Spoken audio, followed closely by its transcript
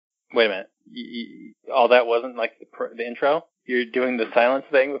Wait a minute. All that wasn't like the intro? You're doing the silence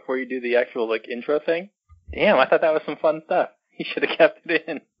thing before you do the actual like intro thing? Damn, I thought that was some fun stuff. You should have kept it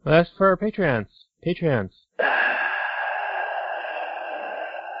in. Well, that's for our Patreons.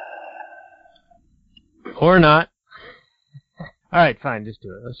 Or not. Alright, fine, just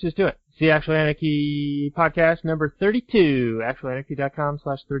do it. Let's just do it. It's the Actual Anarchy podcast number 32,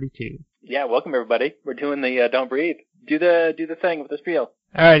 actualanarchy.com/32. Yeah, welcome everybody. We're doing the Don't Breathe. Do the thing with the spiel.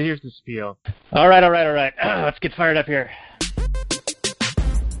 Alright, here's the spiel. Alright. Let's get fired up here.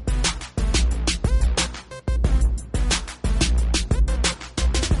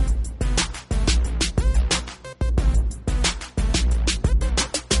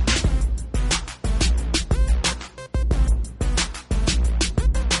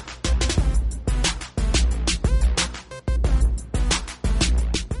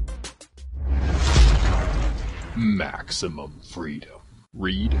 Maximum freedom.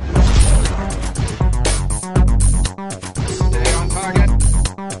 Read. Stay on target.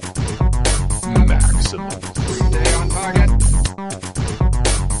 Maximum freedom. Stay on target.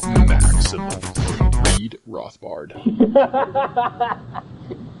 Maximum freedom. Read Rothbard.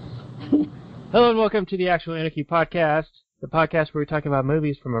 Hello and welcome to the Actual Anarchy podcast, the podcast where we talk about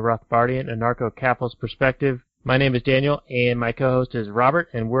movies from a Rothbardian, anarcho-capitalist perspective. My name is Daniel, and my co-host is Robert,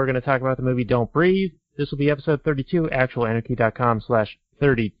 and we're going to talk about the movie Don't Breathe. This will be episode 32,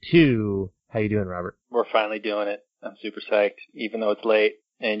 actualanarchy.com/32. How you doing, Robert? We're finally doing it. I'm super psyched, even though it's late,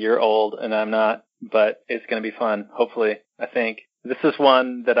 and you're old, and I'm not, but it's going to be fun, hopefully, I think. This is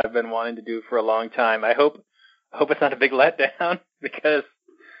one that I've been wanting to do for a long time. I hope it's not a big letdown, because,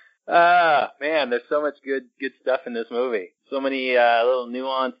 man, there's so much good stuff in this movie. So many little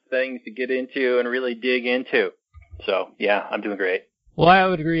nuanced things to get into and really dig into. So, yeah, I'm doing great. Well, I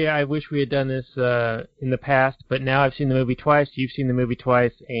would agree. I wish we had done this in the past, but now I've seen the movie twice. You've seen the movie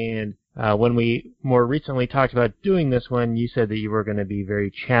twice, and when we more recently talked about doing this one, you said that you were going to be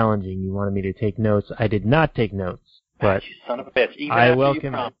very challenging. You wanted me to take notes. I did not take notes, but you son of a bitch. Even I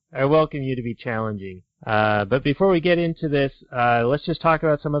welcome you to be challenging. But before we get into this, let's just talk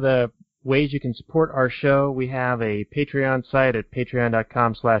about some of the ways you can support our show. We have a Patreon site at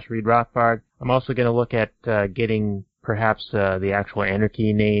patreon.com/readrothbard. I'm also going to look at getting perhaps the Actual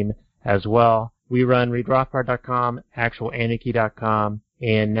Anarchy name as well. We run readrothbard.com, actualanarchy.com,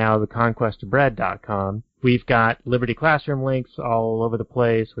 and now theconquestofbread.com. We've got Liberty Classroom links all over the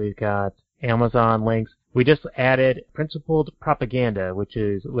place. We've got Amazon links. We just added Principled Propaganda, which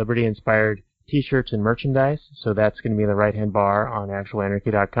is Liberty-inspired t-shirts and merchandise, so that's going to be in the right-hand bar on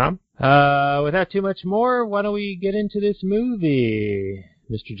actualanarchy.com. Without too much more, why don't we get into this movie,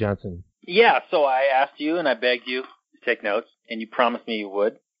 Mr. Johnson? Yeah, so I asked you and I begged you to take notes, and you promised me you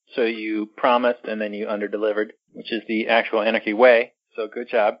would. So you promised and then you under-delivered, which is the Actual Anarchy way. So good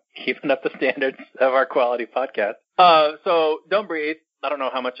job keeping up the standards of our quality podcast. So Don't Breathe. I don't know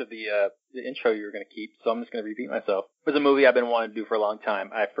how much of the intro you were going to keep, so I'm just going to repeat myself. It was a movie I've been wanting to do for a long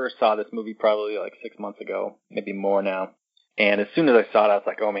time. I first saw this movie probably like 6 months ago, maybe more now. And as soon as I saw it, I was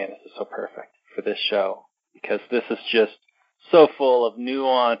like, oh man, this is so perfect for this show. Because this is just so full of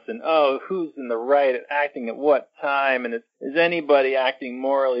nuance and, who's in the right at acting at what time, and is anybody acting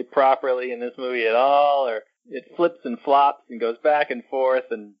morally properly in this movie at all, or it flips and flops and goes back and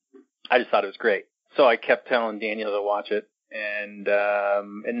forth, and I just thought it was great. So I kept telling Daniel to watch it, and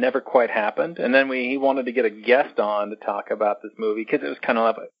it never quite happened. And then he wanted to get a guest on to talk about this movie, because it was kind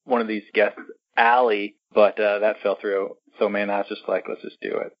of like one of these guests' alley, but that fell through. So, man, I was just like, let's just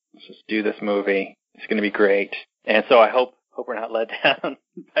do it. Let's just do this movie. It's going to be great. And so I hope we're not let down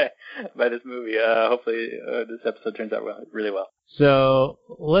by this movie. Hopefully this episode turns out really well. So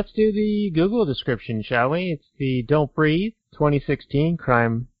let's do the Google description, shall we? It's the Don't Breathe 2016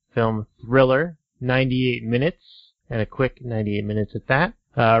 crime film thriller, 98 minutes, and a quick 98 minutes at that.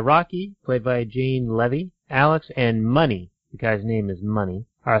 Rocky, played by Jane Levy, Alex, and Money, the guy's name is Money,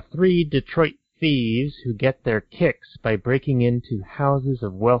 are three Detroit thieves who get their kicks by breaking into houses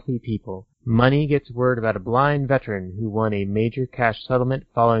of wealthy people. Money gets word about a blind veteran who won a major cash settlement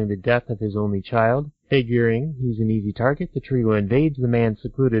following the death of his only child. Figuring he's an easy target, the trio invades the man's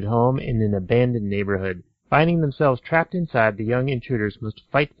secluded home in an abandoned neighborhood. Finding themselves trapped inside, the young intruders must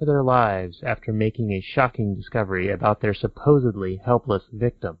fight for their lives after making a shocking discovery about their supposedly helpless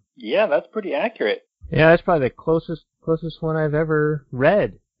victim. Yeah, that's pretty accurate. Yeah, that's probably the closest one I've ever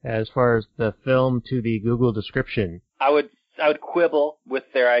read as far as the film to the Google description. I would quibble with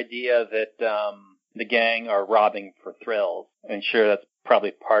their idea that the gang are robbing for thrills. And sure, that's probably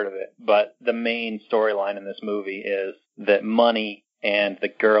part of it. But the main storyline in this movie is that Money and the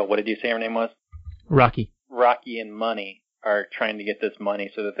girl, what did you say her name was? Rocky and Money are trying to get this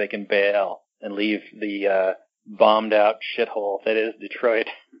money so that they can bail and leave the bombed out shithole that is Detroit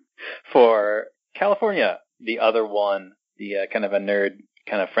for California. The other one, the kind of a nerd,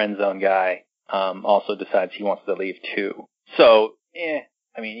 kind of friend zone guy, also decides he wants to leave too. So,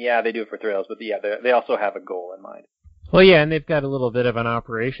 I mean, yeah, they do it for thrills, but yeah, they also have a goal in mind. Well, yeah, and they've got a little bit of an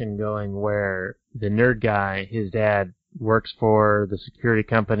operation going where the nerd guy, his dad, works for the security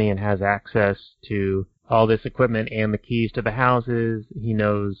company and has access to all this equipment and the keys to the houses. He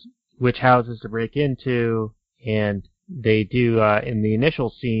knows which houses to break into, and they do, in the initial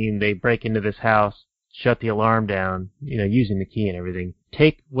scene, they break into this house, shut the alarm down, using the key and everything,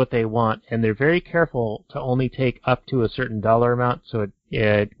 take what they want, and they're very careful to only take up to a certain dollar amount so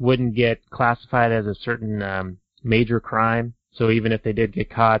it wouldn't get classified as a certain major crime. So even if they did get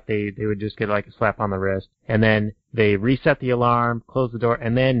caught, they would just get like a slap on the wrist. And then they reset the alarm, close the door,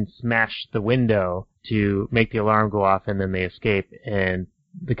 and then smash the window to make the alarm go off, and then they escape. And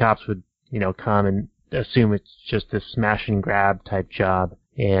the cops would, come and assume it's just this smash and grab type job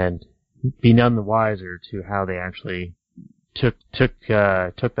and be none the wiser to how they actually took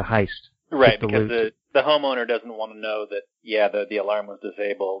the heist. Right, because the homeowner doesn't want to know that, the alarm was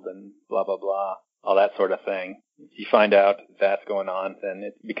disabled and blah, blah, blah, all that sort of thing. If you find out that's going on, then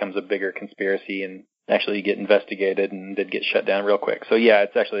it becomes a bigger conspiracy and actually get investigated and did get shut down real quick. So yeah,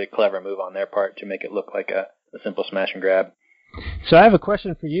 it's actually a clever move on their part to make it look like a simple smash and grab. So I have a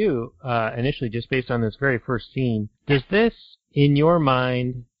question for you, initially, just based on this very first scene. Does this, in your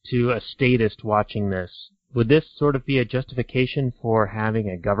mind, to a statist watching this, would this sort of be a justification for having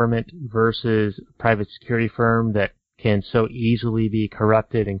a government versus a private security firm that can so easily be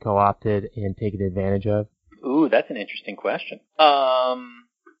corrupted and co-opted and taken advantage of? Ooh, that's an interesting question.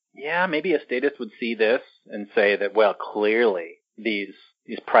 Yeah, maybe a statist would see this and say that, well, clearly these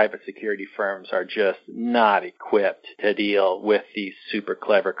private security firms are just not equipped to deal with these super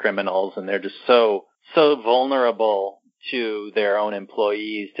clever criminals, and they're just so vulnerable to their own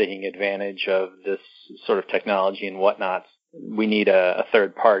employees taking advantage of this sort of technology and whatnot. We need a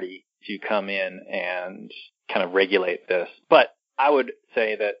third party to come in and kind of regulate this. But I would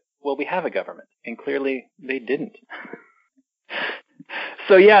say that, well, we have a government, and clearly they didn't.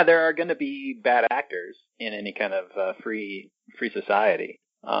 So yeah, there are going to be bad actors in any kind of free society.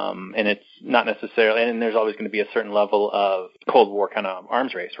 And it's not necessarily, and there's always going to be a certain level of Cold War kind of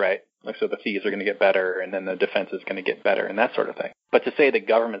arms race, right? Like, so the thieves are going to get better, and then the defense is going to get better, and that sort of thing. But to say the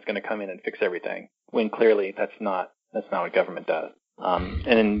government's going to come in and fix everything, when clearly that's not what government does. And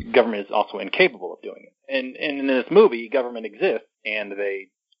then government is also incapable of doing it. And in this movie, government exists, and they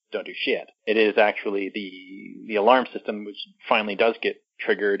don't do shit. It is actually the alarm system which finally does get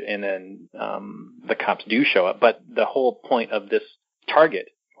triggered, and then the cops do show up. But the whole point of this target,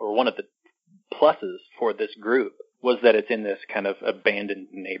 or one of the pluses for this group, was that it's in this kind of abandoned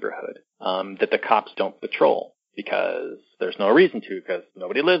neighborhood that the cops don't patrol because there's no reason to, because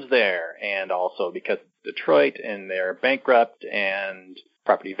nobody lives there, and also because it's Detroit and they're bankrupt and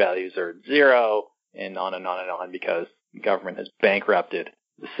property values are zero, and on and on and on, because government has bankrupted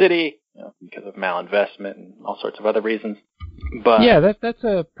the city, because of malinvestment and all sorts of other reasons. But yeah, that's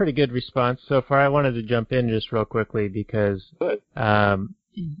a pretty good response so far. I wanted to jump in just real quickly because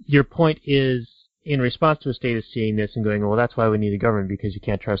your point is, in response to a statist seeing this and going, well, that's why we need a government, because you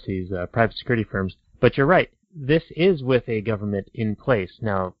can't trust these private security firms. But you're right. This is with a government in place.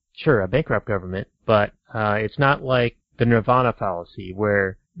 Now, sure, a bankrupt government, but it's not like the Nirvana fallacy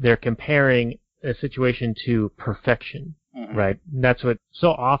where they're comparing a situation to perfection, right? That's what so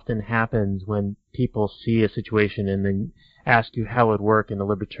often happens when people see a situation and then ask you how it would work in a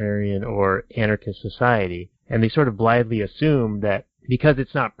libertarian or anarchist society. And they sort of blithely assume that because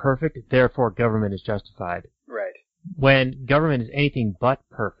it's not perfect, therefore government is justified. Right. When government is anything but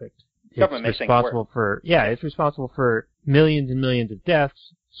perfect. Government it's responsible for, it's responsible for millions and millions of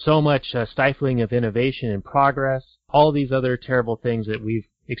deaths, so much stifling of innovation and progress, all these other terrible things that we've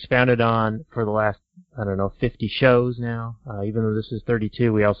expounded on for the last, 50 shows now. Even though this is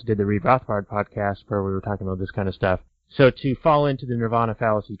 32, we also did the Reed Rothbard podcast where we were talking about this kind of stuff. So to fall into the Nirvana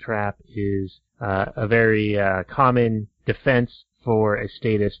fallacy trap is a very common defense for a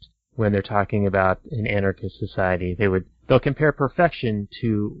statist when they're talking about an anarchist society. They'll compare perfection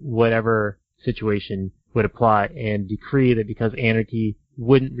to whatever situation would apply and decree that because anarchy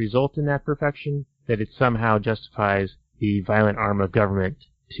wouldn't result in that perfection, that it somehow justifies the violent arm of government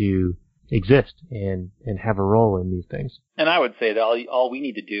to exist and have a role in these things. And I would say that all we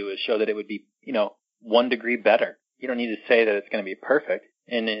need to do is show that it would be, 1 degree better. You don't need to say that it's going to be perfect,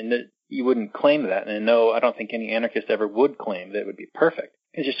 and that you wouldn't claim that. And no, I don't think any anarchist ever would claim that it would be perfect,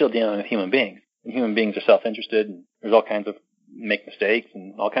 because you're still dealing with human beings. And human beings are self-interested, and there's all kinds of make mistakes,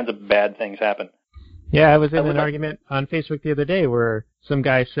 and all kinds of bad things happen. Yeah, I was in an argument on Facebook the other day where some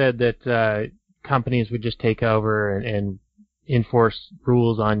guy said that companies would just take over and enforce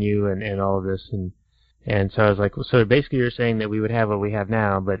rules on you and all of this. And so I was like, so basically you're saying that we would have what we have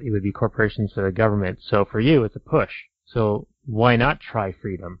now, but it would be corporations instead of government. So for you, it's a push. So why not try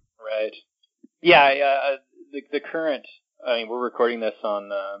freedom? Right. Yeah, the current, I mean, we're recording this on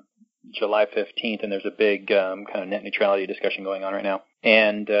July 15th, and there's a big kind of net neutrality discussion going on right now.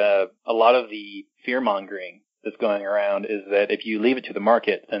 And a lot of the fear-mongering that's going around is that if you leave it to the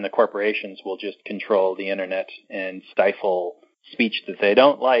market, then the corporations will just control the internet and stifle speech that they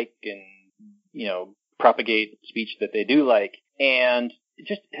don't like and, propagate speech that they do like. And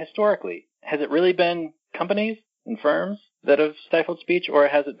just historically, has it really been companies and firms that have stifled speech, or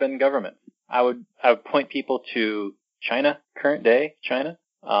has it been government? I would point people to China, current day China.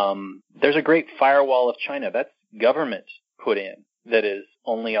 There's a great firewall of China that's government put in that is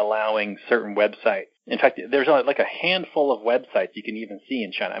only allowing certain websites. In fact, there's like a handful of websites you can even see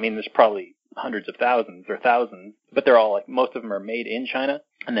in China. I mean, there's probably hundreds of thousands or thousands, but they're all most of them are made in China,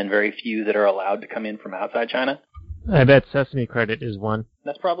 and then very few that are allowed to come in from outside China. I bet Sesame Credit is one.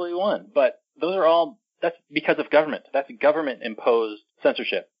 That's probably one, but those are all, that's because of government. That's government-imposed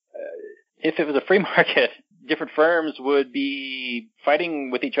censorship. If it was a free market, different firms would be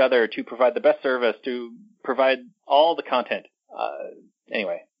fighting with each other to provide the best service, to provide all the content.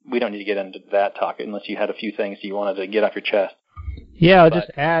 Anyway, we don't need to get into that talk unless you had a few things you wanted to get off your chest. Yeah, I'll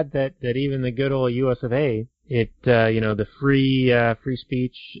just add that even the good old U.S. of A., the free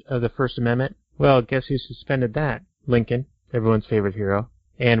speech of the First Amendment, well, guess who suspended that? Lincoln, everyone's favorite hero.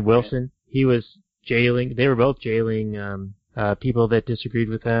 And Wilson, he was they were both jailing people that disagreed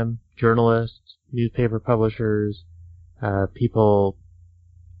with them, journalists, newspaper publishers, people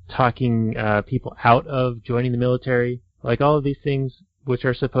talking people out of joining the military, like all of these things which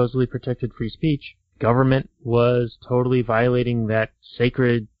are supposedly protected free speech. Government was totally violating that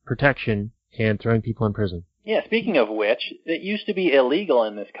sacred protection and throwing people in prison. Yeah, speaking of which, it used to be illegal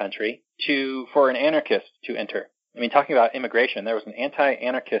in this country for an anarchist to enter. I mean, talking about immigration, there was an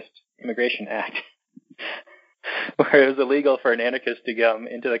anti-anarchist immigration act where it was illegal for an anarchist to come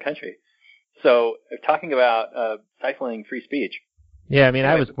into the country. So, talking about stifling free speech. Yeah, I mean,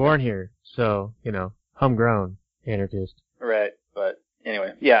 I was born here, so, homegrown anarchist. Right, but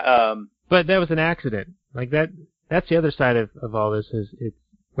anyway, yeah. But that was an accident. Like that's the other side of all this is it's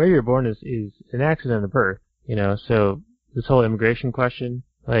where you're born is an accident of birth, so this whole immigration question,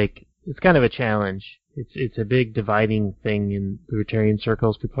 like, it's kind of a challenge. It's a big dividing thing in libertarian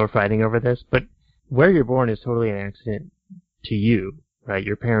circles. People are fighting over this, but where you're born is totally an accident to you, right?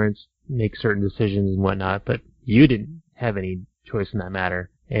 Your parents make certain decisions and whatnot, but you didn't have any choice in that matter.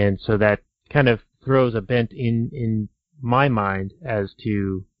 And so that kind of throws a bent in my mind as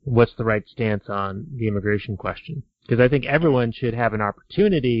to what's the right stance on the immigration question. Because I think everyone should have an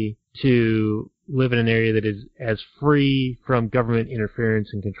opportunity to live in an area that is as free from government interference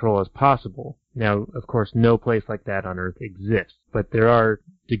and control as possible. Now, of course, no place like that on Earth exists, but there are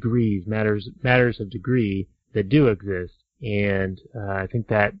degrees, matters of degree that do exist, and I think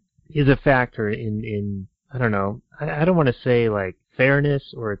that is a factor in I don't know, I don't want to say like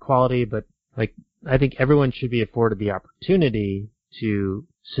fairness or equality, but like I think everyone should be afforded the opportunity to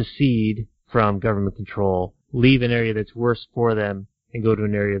secede from government control, leave an area that's worse for them, and go to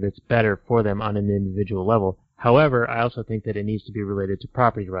an area that's better for them on an individual level. However, I also think that it needs to be related to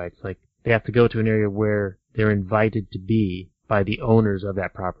property rights. Like, they have to go to an area where they're invited to be by the owners of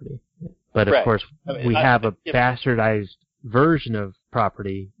that property. But of course, we have a bastardized version of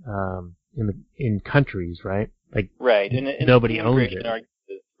property in countries, right? Like, right. And nobody owns it.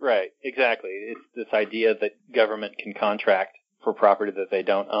 Right, exactly. It's this idea that government can contract for property that they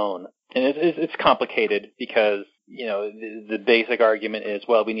don't own. And it's complicated because, the basic argument is,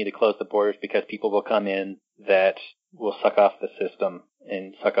 well, we need to close the borders because people will come in that will suck off the system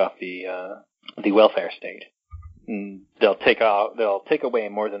and suck off the welfare state. And they'll take away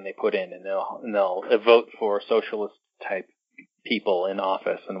more than they put in, and they'll vote for socialist type people in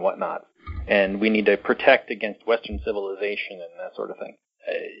office and whatnot. And we need to protect against Western civilization and that sort of thing.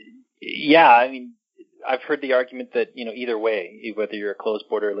 I've heard the argument that, either way, whether you're a closed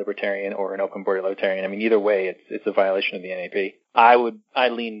border libertarian or an open border libertarian, either way, it's a violation of the NAP. I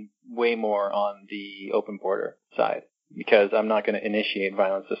lean way more on the open border side because I'm not going to initiate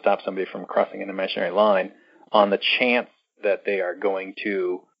violence to stop somebody from crossing an imaginary line on the chance that they are going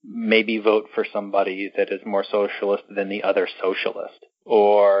to maybe vote for somebody that is more socialist than the other socialist,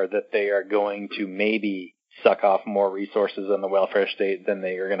 or that they are going to maybe suck off more resources on the welfare state than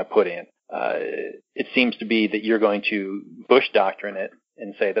they are going to put in. it seems to be that you're going to Bush doctrine it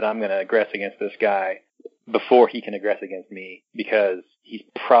and say that I'm going to aggress against this guy before he can aggress against me because he's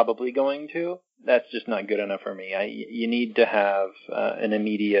probably going to. That's just not good enough for me. You need to have an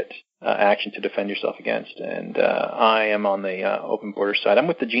immediate action to defend yourself against, and I am on the open border side. I'm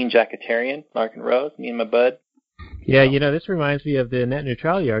with the Gene Jacketarian, Larkin Rose, me and my bud. Yeah, this reminds me of the net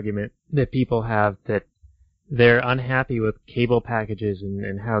neutrality argument that people have, that they're unhappy with cable packages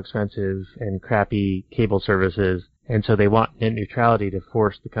and how expensive and crappy cable service is, and so they want net neutrality to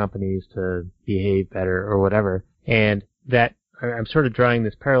force the companies to behave better or whatever. And that I'm sort of drawing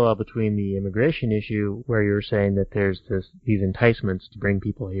this parallel between the immigration issue, where you're saying that there's these enticements to bring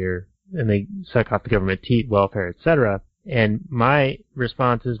people here, and they suck off the government teat, welfare, etc. And my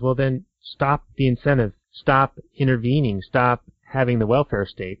response is, well, then stop the incentive, stop intervening, stop having the welfare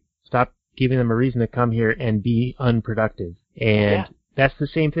state, stop giving them a reason to come here and be unproductive. And that's the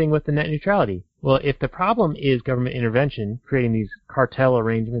same thing with the net neutrality. Well, if the problem is government intervention, creating these cartel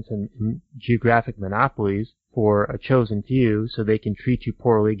arrangements and geographic monopolies for a chosen few so they can treat you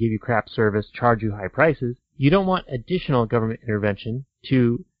poorly, give you crap service, charge you high prices, you don't want additional government intervention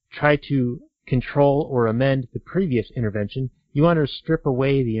to try to control or amend the previous intervention. You want to strip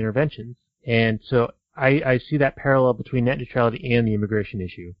away the interventions. And so I see that parallel between net neutrality and the immigration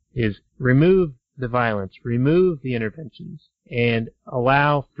issue, is remove the violence, remove the interventions, and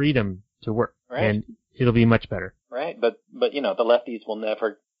allow freedom to work. Right. And it'll be much better. Right, but the lefties will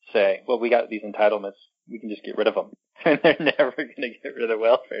never say, well, we got these entitlements, we can just get rid of them. And they're never going to get rid of the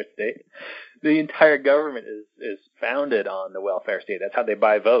welfare state. The entire government is founded on the welfare state. That's how they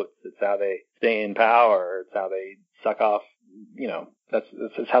buy votes. It's how they stay in power. It's how they suck off, that's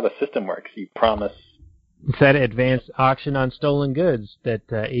how the system works. You promise. It's that advanced auction on stolen goods that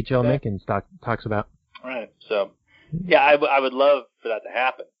H.L. Mencken talks about. Right. So, yeah, I would love for that to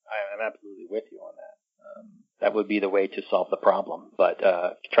happen. I'm absolutely with you on that. That would be the way to solve the problem. But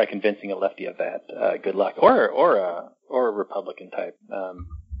try convincing a lefty of that. Good luck. Or a Republican type.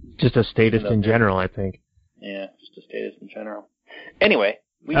 Just a statist in general, I think. Yeah, just a statist in general. Anyway,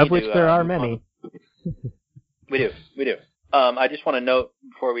 of which there are many. We do. I just want to note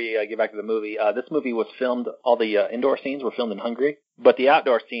before we get back to the movie, this movie was filmed, all the indoor scenes were filmed in Hungary, but the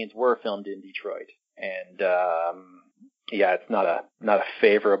outdoor scenes were filmed in Detroit. And, it's not a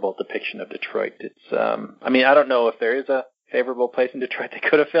favorable depiction of Detroit. It's, I don't know if there is a favorable place in Detroit they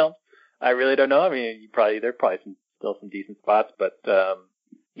could have filmed. I really don't know. I mean, there are probably still some decent spots, but,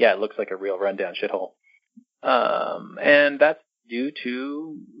 it looks like a real rundown shithole. And that's due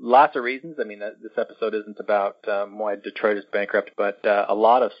to lots of reasons. I mean, this episode isn't about why Detroit is bankrupt, but a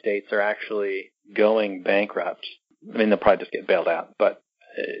lot of states are actually going bankrupt. I mean, they'll probably just get bailed out. But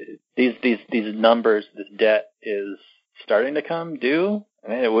these numbers, this debt is starting to come due. I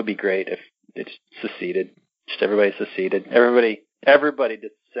mean, it would be great if it's seceded. Just everybody seceded. Everybody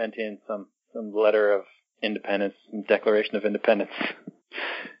just sent in some letter of independence, some declaration of independence.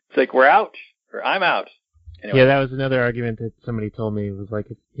 It's like, we're out, or I'm out. Anyway. Yeah, that was another argument that somebody told me. It was like,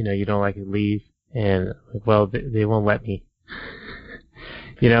 you don't like it, leave. And, well, they won't let me.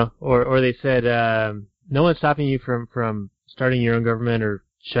 Or they said, no one's stopping you from starting your own government or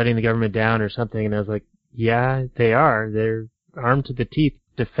shutting the government down or something. And I was like, yeah, they are. They're armed to the teeth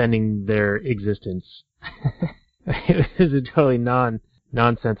defending their existence. It was a totally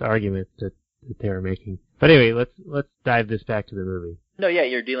nonsense argument that they were making. But anyway, let's dive this back to the movie. No, yeah,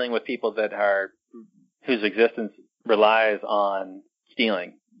 you're dealing with people whose existence relies on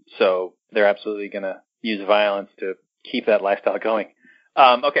stealing. So they're absolutely going to use violence to keep that lifestyle going.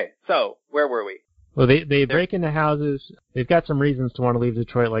 Okay, so where were we? Well, they break into houses. They've got some reasons to want to leave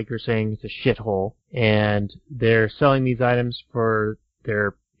Detroit, like you're saying. It's a shithole. And they're selling these items for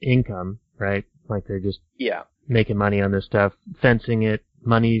their income, right? Like they're just making money on this stuff, fencing it.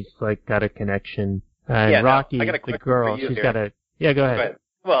 Money's got a connection. Rocky, I got a the quick girl, for you she's here. got a... Yeah, go ahead. Go ahead.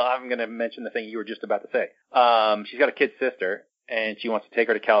 Well, I'm going to mention the thing you were just about to say. She's got a kid sister, and she wants to take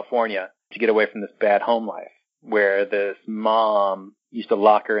her to California to get away from this bad home life, where this mom used to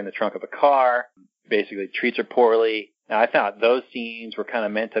lock her in the trunk of a car, basically treats her poorly. Now, I thought those scenes were kind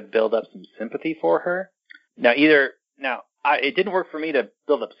of meant to build up some sympathy for her. It didn't work for me to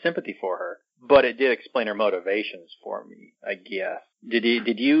build up sympathy for her, but it did explain her motivations for me, I guess.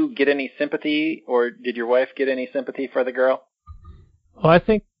 Did you get any sympathy, or did your wife get any sympathy for the girl? Well, I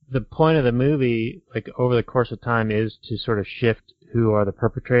think the point of the movie, over the course of time, is to sort of shift who are the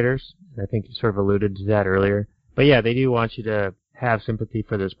perpetrators. I think you sort of alluded to that earlier. But yeah, they do want you to have sympathy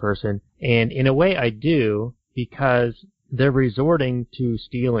for this person. And in a way I do, because they're resorting to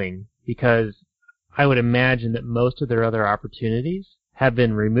stealing, because I would imagine that most of their other opportunities have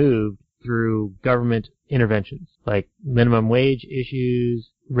been removed through government interventions, like minimum wage issues,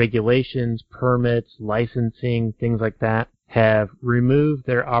 regulations, permits, licensing, things like that, have removed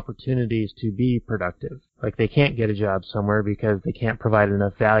their opportunities to be productive. Like they can't get a job somewhere because they can't provide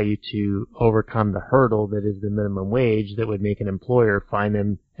enough value to overcome the hurdle that is the minimum wage that would make an employer find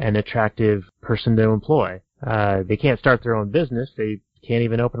them an attractive person to employ. They can't start their own business. They can't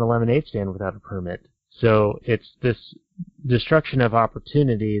even open a lemonade stand without a permit. So it's this destruction of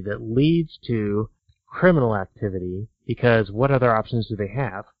opportunity that leads to criminal activity, because what other options do they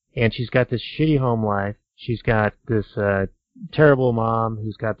have? And she's got this shitty home life. She's got this terrible mom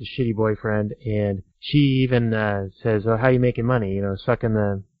who's got this shitty boyfriend, and she even says, "Oh, how you making money? You know, sucking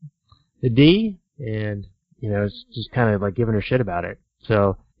the D," and you know, it's just kind of like giving her shit about it.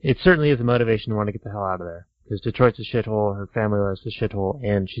 So it certainly is a motivation to want to get the hell out of there, because Detroit's a shithole, her family life's a shithole,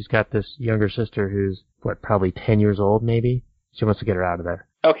 and she's got this younger sister who's probably 10 years old, maybe. She wants to get her out of there.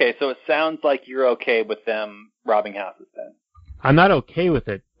 Okay, so it sounds like you're okay with them robbing houses then. I'm not okay with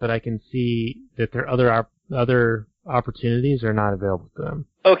it, but I can see that their other opportunities are not available to them.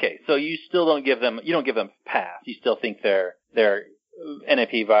 Okay, so you still don't give them a pass. You still think they're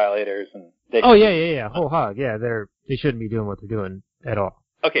NAP violators and they whole hog. Yeah, they shouldn't be doing what they're doing at all.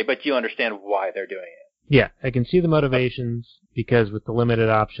 Okay, but you understand why they're doing it. Yeah, I can see the motivations, because with the limited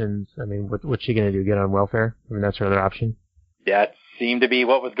options, I mean, what's she going to do, get on welfare? I mean, that's her other option. That seemed to be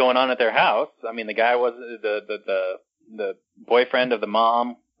what was going on at their house. I mean, the guy was the boyfriend of the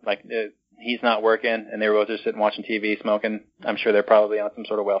mom, like he's not working, and they were both just sitting watching TV, smoking. I'm sure they're probably on some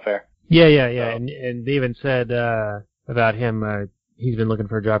sort of welfare. Yeah. So. And they even said about him, he's been looking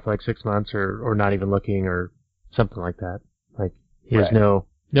for a job for like 6 months, or not even looking, or something like that. Like he has no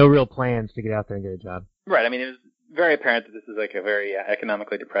real plans to get out there and get a job. Right. I mean, it was very apparent that this is like a very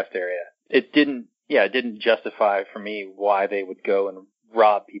economically depressed area. It didn't justify for me why they would go and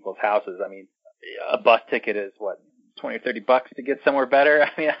rob people's houses. I mean, a bus ticket is what, $20 or $30 to get somewhere better?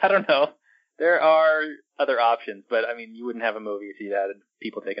 I mean, I don't know. There are other options, but I mean, you wouldn't have a movie if you had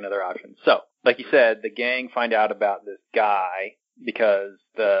people taking other options. So, like you said, the gang find out about this guy because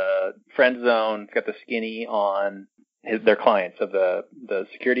the friend zone's got the skinny on their clients of the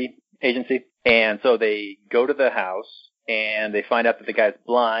security agency. And so they go to the house and they find out that the guy's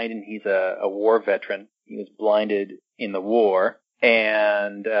blind and he's a war veteran. He was blinded in the war.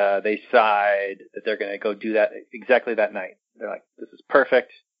 And they decide that they're going to go do that exactly that night. They're like, this is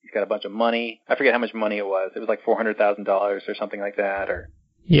perfect. He's got a bunch of money. I forget how much money it was. It was like $400,000 or something like that.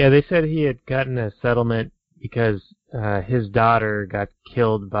 Yeah, they said he had gotten a settlement because his daughter got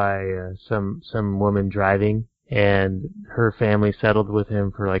killed by some woman driving, and her family settled with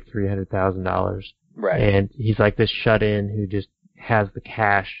him for like $300,000. Right. And he's like this shut-in who just has the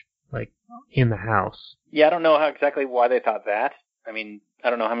cash like in the house. Yeah, I don't know exactly why they thought that. I mean, I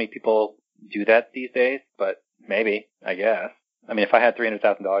don't know how many people do that these days, but maybe, I guess. I mean, if I had $300,000,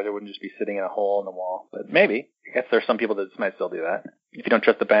 I wouldn't just be sitting in a hole in the wall. But maybe. I guess there's some people that might still do that. If you don't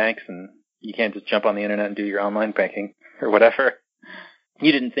trust the banks and you can't just jump on the internet and do your online banking or whatever.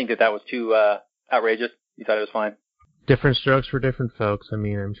 You didn't think that was too outrageous? You thought it was fine? Different strokes for different folks. I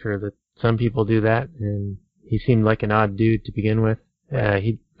mean, I'm sure that some people do that, and he seemed like an odd dude to begin with.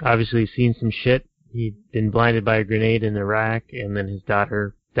 He'd obviously seen some shit. He'd been blinded by a grenade in Iraq, and then his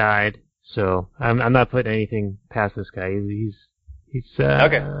daughter died. So I'm not putting anything past this guy. He's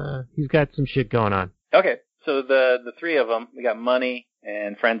got some shit going on. Okay, so the three of them, we got Money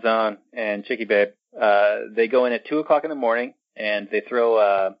and Friendzone and Chicky Babe. They go in at 2:00 in the morning and they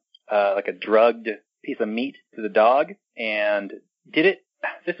throw like a drugged piece of meat to the dog. And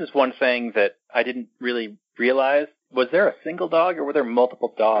this is one thing that I didn't really realize. Was there a single dog or were there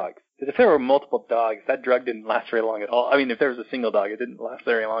multiple dogs? Because if there were multiple dogs, that drug didn't last very long at all. I mean, if there was a single dog, it didn't last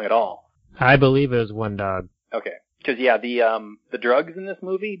very long at all. I believe it was one dog. Okay. Because, yeah, the drugs in this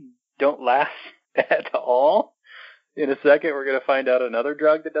movie don't last at all. In a second, we're going to find out another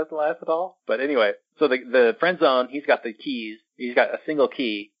drug that doesn't last at all. But anyway, so the friend zone, he's got the keys. He's got a single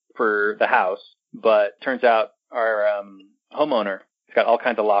key for the house. But turns out our homeowner has got all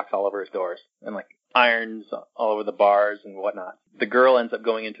kinds of locks all over his doors. And, like, irons all over the bars and whatnot. The girl ends up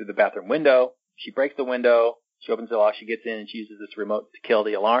going into the bathroom window. She breaks the window. She opens the lock. She gets in and she uses this remote to kill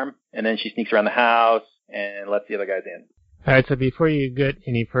the alarm. And then she sneaks around the house and lets the other guys in. All right, so before you get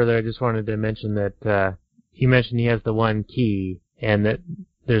any further, I just wanted to mention that you mentioned he has the one key and that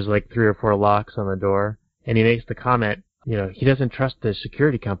there's like 3 or 4 locks on the door. And he makes the comment, he doesn't trust the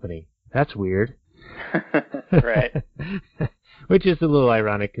security company. That's weird. Right. Which is a little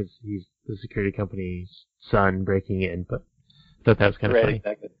ironic because he's the security company's son breaking in, but I thought that was kind of funny.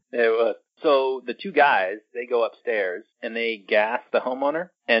 Exactly. It was. So the two guys, they go upstairs and they gas the homeowner,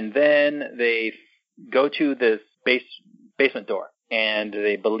 and then they go to this basement door, and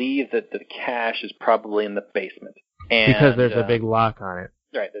they believe that the cash is probably in the basement. And, because there's a big lock on it.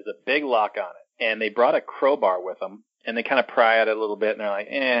 Right, there's a big lock on it. And they brought a crowbar with them, and they kind of pry at it a little bit, and they're like,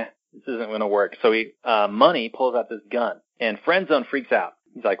 this isn't going to work. So Money pulls out this gun, and Friendzone freaks out.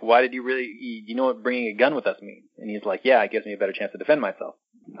 He's like, why did you know what bringing a gun with us means? And he's like, yeah, it gives me a better chance to defend myself.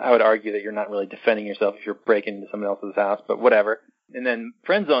 I would argue that you're not really defending yourself if you're breaking into someone else's house, but whatever. And then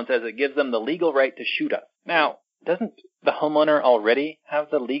Friendzone says it gives them the legal right to shoot us. Now, doesn't the homeowner already have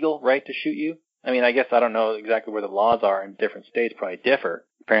the legal right to shoot you? I mean, I guess I don't know exactly where the laws are in different states, probably differ.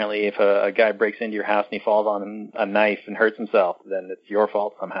 Apparently, if a guy breaks into your house and he falls on a knife and hurts himself, then it's your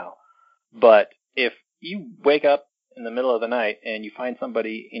fault somehow. But if you wake up in the middle of the night and you find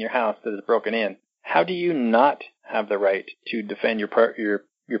somebody in your house that is broken in, how do you not have the right to defend your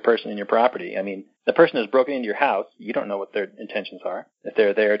person and your property? I mean, the person who's broken into your house, you don't know what their intentions are. If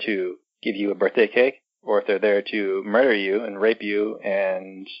they're there to give you a birthday cake, or if they're there to murder you and rape you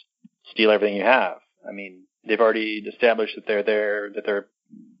and steal everything you have. I mean, they've already established that they're there, that they're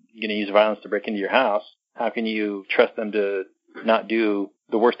going to use violence to break into your house. How can you trust them to not do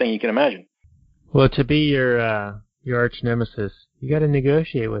the worst thing you can imagine? Well, to be your arch nemesis, you got to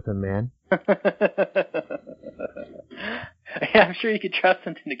negotiate with them, man. Yeah, I'm sure you could trust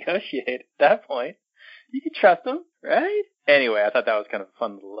them to negotiate at that point. You could trust them, right? Anyway, I thought that was kind of a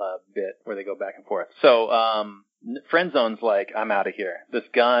fun little bit where they go back and forth. So, Friendzone's like, I'm out of here. This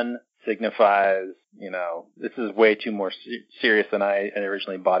gun signifies, this is way too more serious than I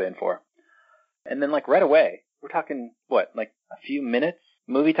originally bought in for. And then, like, right away, we're talking, like a few minutes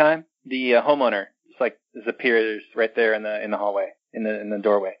movie time? The homeowner just, like, appears right there in the hallway, in the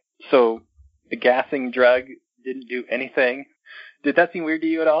doorway. So, the gassing drug didn't do anything. Did that seem weird to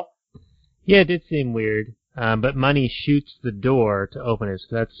you at all? Yeah, it did seem weird. But Money shoots the door to open it,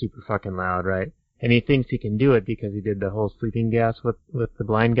 so that's super fucking loud, right? And he thinks he can do it because he did the whole sleeping gas with the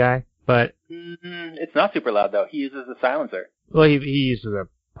blind guy. But it's not super loud, though. He uses a silencer. Well, he uses a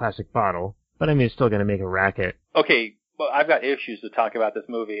plastic bottle. But, I mean, it's still going to make a racket. Okay, well, I've got issues to talk about this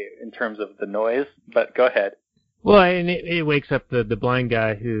movie in terms of the noise, but go ahead. Well, and it wakes up the blind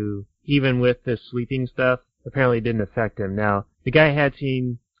guy who, even with the sleeping stuff, apparently didn't affect him. Now, the guy had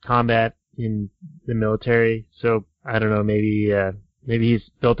seen combat in the military, so I don't know, maybe he's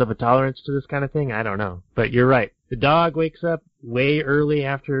built up a tolerance to this kind of thing. I don't know. But you're right. The dog wakes up way early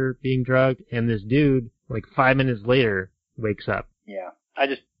after being drugged, and this dude, like 5 minutes later, wakes up. Yeah.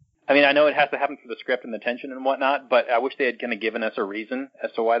 I know it has to happen for the script and the tension and whatnot, but I wish they had kind of given us a reason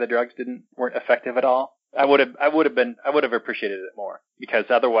as to why the drugs weren't effective at all. I would have appreciated it more, because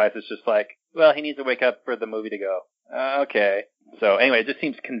otherwise it's just like, well, he needs to wake up for the movie to go. Okay. So anyway, it just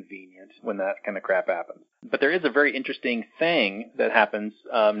seems convenient when that kind of crap happens. But there is a very interesting thing that happens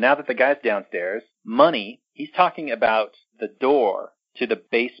now that the guy's downstairs. Money, he's talking about the door to the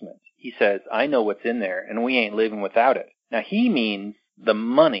basement. He says, I know what's in there, and we ain't living without it. Now, he means the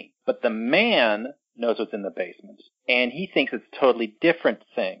money, but the man knows what's in the basement, and he thinks it's a totally different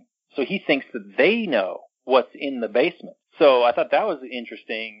thing. So he thinks that they know what's in the basement. So I thought that was an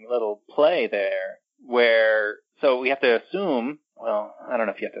interesting little play there, so we have to assume, well, I don't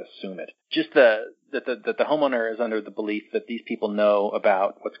know if you have to assume it, just that the homeowner is under the belief that these people know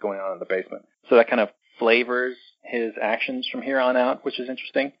about what's going on in the basement. So that kind of flavors his actions from here on out, which is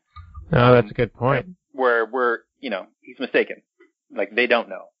interesting. Oh, that's a good point. Where he's mistaken. Like, they don't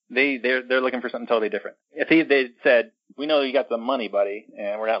know. They're looking for something totally different. If they said, we know you got some money, buddy,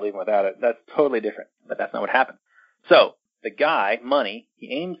 and we're not leaving without it, that's totally different. But that's not what happened. So, the guy, Money,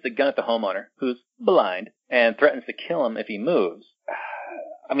 he aims the gun at the homeowner, who's blind, and threatens to kill him if he moves.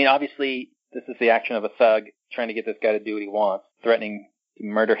 I mean, obviously, this is the action of a thug trying to get this guy to do what he wants, threatening to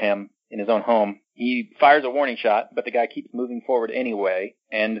murder him in his own home. He fires a warning shot, but the guy keeps moving forward anyway,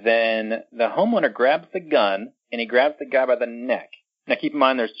 and then the homeowner grabs the gun, and he grabs the guy by the neck. Now, keep in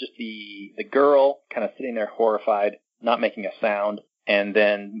mind, there's just the girl kind of sitting there horrified, not making a sound, and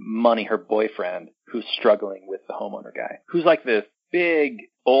then Money, her boyfriend, who's struggling with the homeowner guy, who's like this big,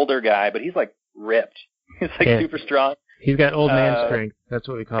 older guy, but he's like ripped. He's like super strong. He's got old man strength. That's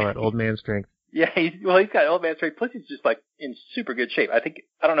what we call it, old man strength. Yeah, he's got old man strength. Plus, he's just like in super good shape. I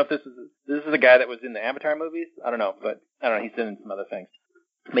don't know if this is a guy that was in the Avatar movies. I don't know, but I don't know. He's in some other things.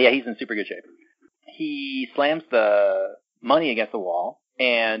 But yeah, he's in super good shape. He slams the Money against the wall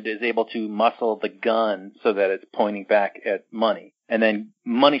and is able to muscle the gun so that it's pointing back at Money. And then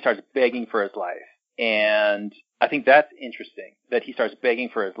Money starts begging for his life. And I think that's interesting, that he starts begging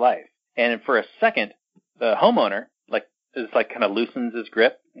for his life. And for a second, the homeowner, like, is like kind of loosens his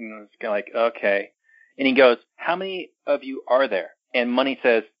grip, and it's kind of like, okay. And he goes, how many of you are there? And Money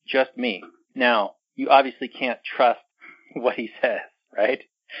says, just me. Now, you obviously can't trust what he says, right?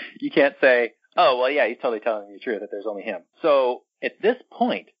 You can't say, oh, well, yeah, he's totally telling you the truth, that there's only him. So at this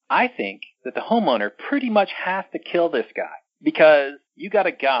point, I think that the homeowner pretty much has to kill this guy, because you got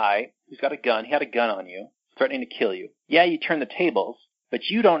a guy who's got a gun. He had a gun on you, threatening to kill you. Yeah, you turn the tables, but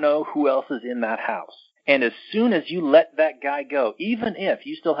you don't know who else is in that house. And as soon as you let that guy go, even if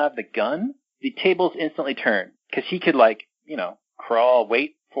you still have the gun, the tables instantly turn, because he could, like, you know, crawl,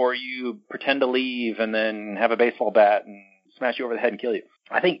 wait for you, pretend to leave, and then have a baseball bat and smash you over the head and kill you.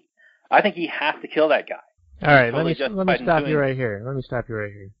 I think he has to kill that guy. All right, let me stop you right here.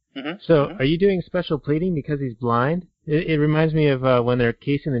 Mm-hmm. So, Are you doing special pleading because he's blind? It reminds me of when they're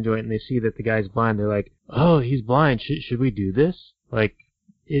casing the joint and they see that the guy's blind. They're like, "Oh, he's blind. Should we do this?" Like,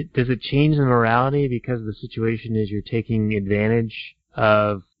 does it change the morality because the situation is you're taking advantage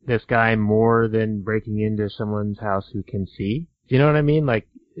of this guy more than breaking into someone's house who can see? Do you know what I mean? Like,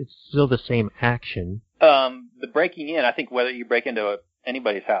 it's still the same action. The breaking in, I think whether you break into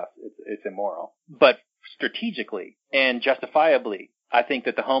anybody's house, it's immoral. But strategically and justifiably, I think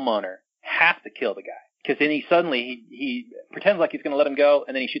that the homeowner has to kill the guy. Because then he pretends like he's going to let him go,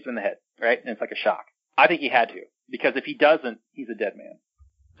 and then he shoots him in the head, right? And it's like a shock. I think he had to. Because if he doesn't, he's a dead man.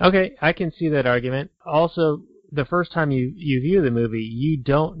 Okay, I can see that argument. Also, the first time you view the movie, you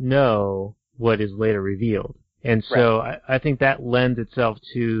don't know what is later revealed. And so right. I think that lends itself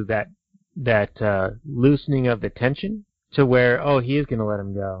to that loosening of the tension to where, oh, he is going to let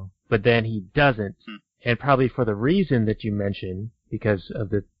him go. But then he doesn't. And probably for the reason that you mentioned, because of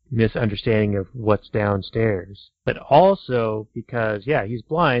the misunderstanding of what's downstairs. But also because, yeah, he's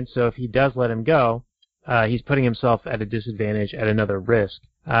blind, so if he does let him go, he's putting himself at a disadvantage, at another risk.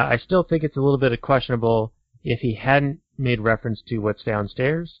 I still think it's a little bit questionable if he hadn't made reference to what's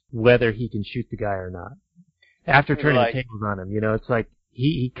downstairs, whether he can shoot the guy or not. After turning the tables on him, you know, it's like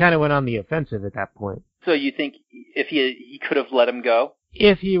he kind of went on the offensive at that point. So you think if he could have let him go?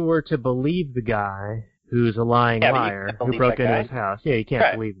 If he were to believe the guy who's a lying liar who broke into his house, yeah, you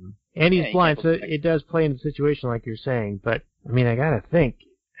can't believe him. And he's blind, so it does play into the situation like you're saying. But, I mean, I gotta think,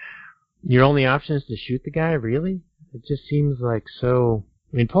 your only option is to shoot the guy, really? It just seems like so...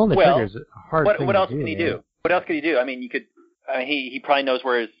 I mean, pulling the trigger is a hard thing to do. What else can he do? What else could he do? I mean, you could... he probably knows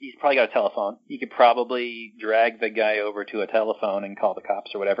where he's probably got a telephone. He could probably drag the guy over to a telephone and call the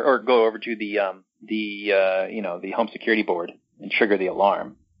cops or whatever, or go over to the home security board and trigger the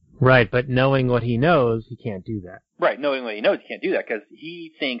alarm. Right, but knowing what he knows, he can't do that. Right, knowing what he knows, he can't do that because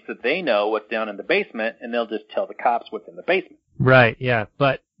he thinks that they know what's down in the basement and they'll just tell the cops what's in the basement. Right, yeah,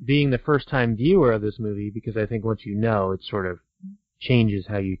 but being the first-time viewer of this movie, because I think once you know, it sort of changes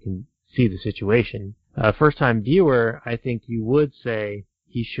how you can see the situation. First-time viewer, I think you would say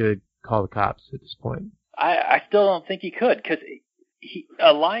he should call the cops at this point. I still don't think he could, because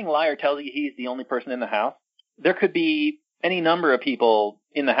a lying liar tells you he's the only person in the house. There could be any number of people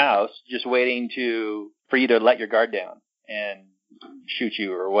in the house just waiting for you to let your guard down and shoot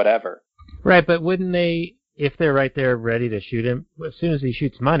you or whatever. Right, but wouldn't they, if they're right there ready to shoot him, as soon as he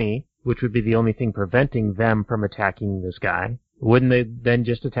shoots Money, which would be the only thing preventing them from attacking this guy, wouldn't they then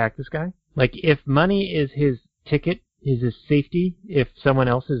just attack this guy? Like, if Money is his ticket, is his safety, if someone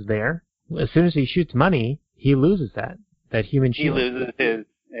else is there, as soon as he shoots Money, he loses that human shield. He loses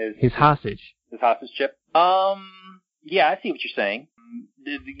his hostage. His hostage chip. Yeah, I see what you're saying.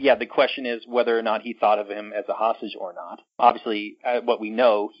 The question is whether or not he thought of him as a hostage or not. Obviously, what we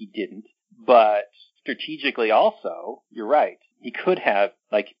know, he didn't. But strategically also, you're right. He could have,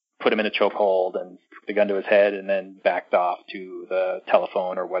 put him in a chokehold and put the gun to his head and then backed off to the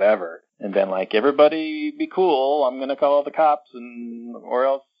telephone or whatever. And then, everybody be cool. I'm going to call the cops or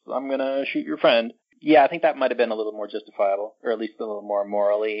else I'm going to shoot your friend. Yeah, I think that might have been a little more justifiable, or at least a little more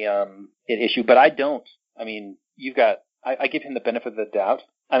morally an issue. But I don't. I mean, I give him the benefit of the doubt.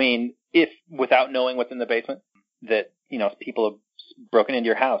 I mean, if without knowing what's in the basement, that, people have broken into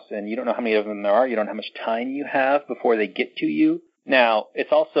your house and you don't know how many of them there are, you don't know how much time you have before they get to you. Now,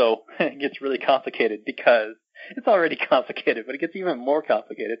 it's also, it gets really complicated because it's already complicated, but it gets even more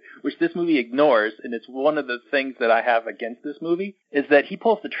complicated, which this movie ignores, and it's one of the things that I have against this movie, is that he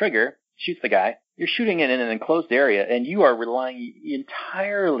pulls the trigger, shoots the guy, you're shooting in an enclosed area, and you are relying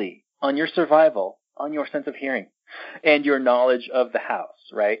entirely on your survival, on your sense of hearing, and your knowledge of the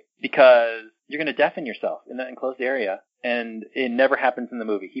house, right? Because you're going to deafen yourself in that enclosed area, and it never happens in the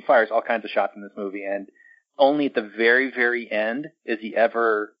movie. He fires all kinds of shots in this movie, and only at the very, very end is he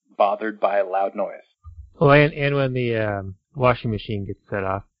ever bothered by a loud noise. Well, and when the washing machine gets set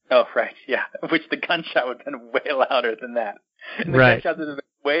off. Oh, right, yeah. Which the gunshot would have been way louder than that. And the Right. gunshot would have been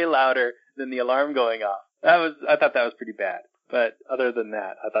way louder than the alarm going off. I thought that was pretty bad. But other than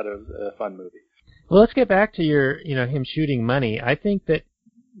that, I thought it was a fun movie. Well, let's get back to him shooting money. I think that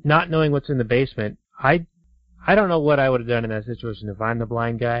not knowing what's in the basement, I don't know what I would have done in that situation if I'm the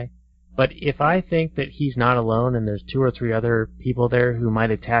blind guy. But if I think that he's not alone and there's 2 or 3 other people there who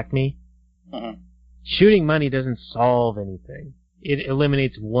might attack me, shooting money doesn't solve anything. It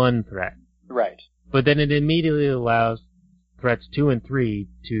eliminates one threat. Right. But then it immediately allows threats 2 and 3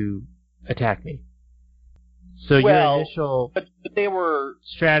 to attack me. So your initial but they were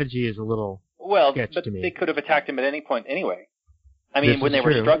strategy is a little sketch but to me. they could have attacked him at any point anyway. I mean, when they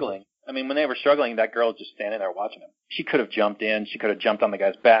were struggling. When they were struggling, that girl was just standing there watching him. She could have jumped in. She could have jumped on the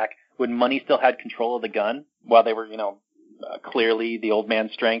guy's back. When Money still had control of the gun, while they were, clearly the old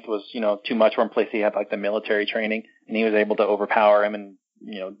man's strength was, too much for him. Plus, he had like the military training, and he was able to overpower him and,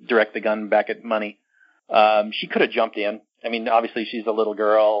 direct the gun back at Money. She could have jumped in. I mean, obviously she's a little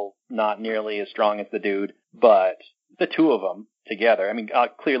girl, not nearly as strong as the dude, but the two of them together. I mean,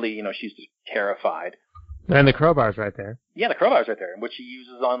 clearly, she's just terrified. And the crowbar's right there. Yeah, the crowbar's right there, which he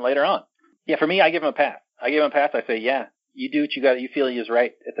uses on later on. Yeah, for me, I give him a pass. I say, yeah, you do what you got. You feel he is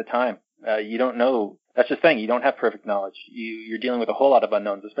right at the time. You don't know. That's the thing. You don't have perfect knowledge. You're dealing with a whole lot of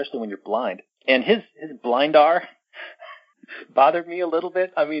unknowns, especially when you're blind. And his blindar bothered me a little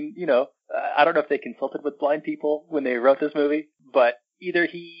bit. I mean, I don't know if they consulted with blind people when they wrote this movie, but either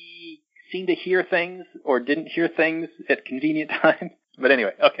he seemed to hear things or didn't hear things at convenient times. But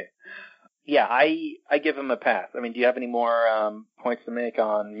anyway, okay. Yeah, I give him a pass. I mean, do you have any more points to make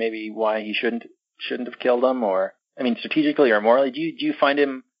on maybe why he shouldn't have killed him, or strategically or morally? Do you find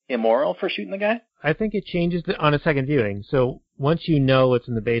him immoral for shooting the guy? I think it changes on a second viewing. So once you know what's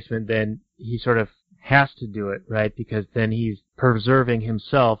in the basement, then he sort of has to do it, right? Because then he's preserving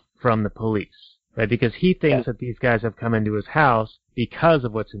himself from the police, right? Because he thinks that these guys have come into his house because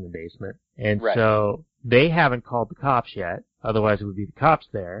of what's in the basement, and so they haven't called the cops yet. Otherwise, it would be the cops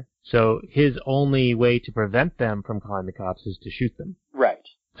there. So his only way to prevent them from calling the cops is to shoot them. Right.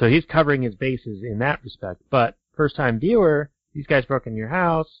 So he's covering his bases in that respect. But first-time viewer, these guys broke in your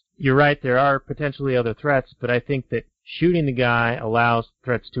house. You're right, there are potentially other threats, but I think that shooting the guy allows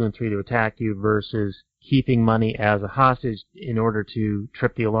threats 2 and 3 to attack you versus keeping Money as a hostage in order to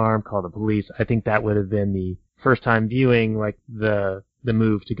trip the alarm, call the police. I think that would have been the first-time viewing, like the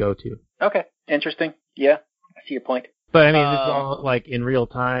move to go to. Okay, interesting. Yeah, I see your point. But I mean, this is all like in real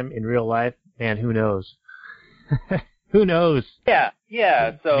time, in real life, and who knows? Who knows? Yeah.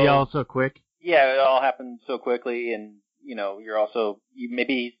 So be all so quick. Yeah, it all happened so quickly, and you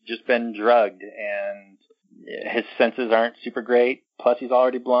maybe he's just been drugged, and his senses aren't super great. Plus, he's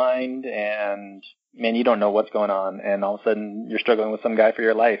already blind, and man, you don't know what's going on, and all of a sudden you're struggling with some guy for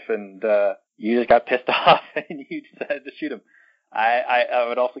your life, and you just got pissed off, and you decided to shoot him. I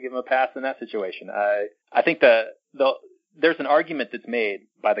would also give him a pass in that situation. I think there's an argument that's made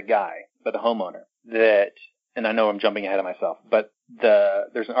by the homeowner, that, and I know I'm jumping ahead of myself, but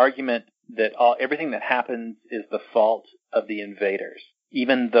there's an argument that everything that happens is the fault of the invaders,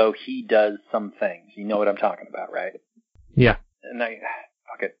 even though he does some things. You know what I'm talking about, right? Yeah. And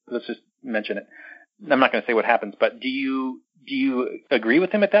okay, let's just mention it. I'm not going to say what happens, but do you agree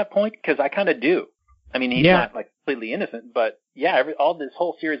with him at that point? Because I kind of do. I mean, he's not like completely innocent, but yeah, all this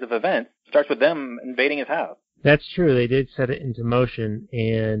whole series of events starts with them invading his house. That's true. They did set it into motion,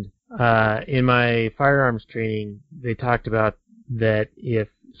 and in my firearms training, they talked about that if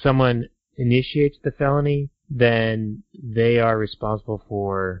someone initiates the felony, then they are responsible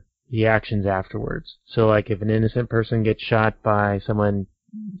for the actions afterwards. So, like, if an innocent person gets shot by someone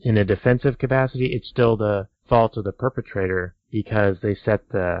in a defensive capacity, it's still the fault of the perpetrator because they set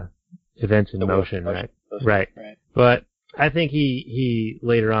the events in motion, right? Right. But I think he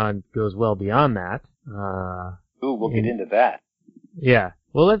later on goes well beyond that. We'll get into that. Yeah.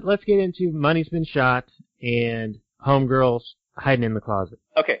 Well, let's get into Money's been shot and homegirl's hiding in the closet.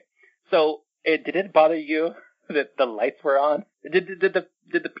 Okay. So, did it bother you that the lights were on? Did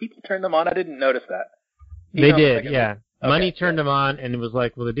the people turn them on? I didn't notice that. They did, yeah. Okay, Money turned them on, and it was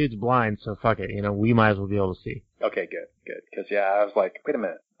like, well, the dude's blind, so fuck it. We might as well be able to see. Okay, good. Because, yeah, I was like, wait a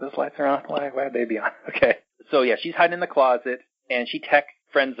minute. Those lights are on? Why would they be on? Okay. So, yeah, she's hiding in the closet, and she texts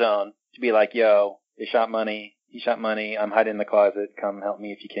Friendzone to be like, yo, they shot Money. He shot Money. I'm hiding in the closet. Come help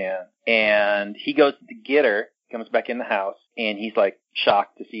me if you can. And he goes to get her, comes back in the house, and he's, like,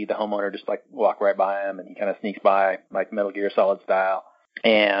 shocked to see the homeowner just, like, walk right by him, and he kind of sneaks by, like Metal Gear Solid style,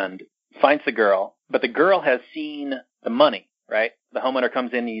 and finds the girl. But the girl has seen the money, right? The homeowner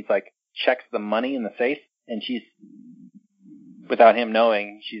comes in, and he's, like, checks the money in the safe, and she's without him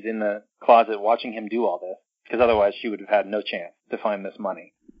knowing, she's in the closet watching him do all this, because otherwise she would have had no chance to find this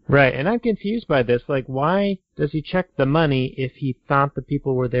money. Right, and I'm confused by this. Like, why does he check the money if he thought the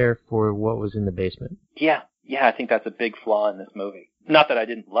people were there for what was in the basement? Yeah, I think that's a big flaw in this movie. Not that I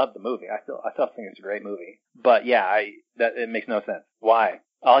didn't love the movie. I still think it's a great movie. But yeah, it makes no sense. Why?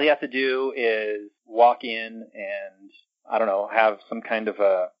 All he has to do is walk in and, I don't know, have some kind of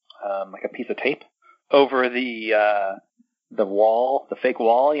like a piece of tape over the wall, the fake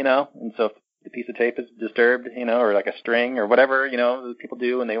wall, and so if the piece of tape is disturbed, or like a string or whatever, people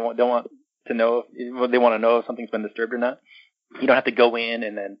do, and they don't want to know if, they want to know if something's been disturbed or not. You don't have to go in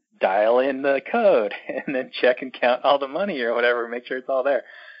and then dial in the code and then check and count all the money or whatever, make sure it's all there.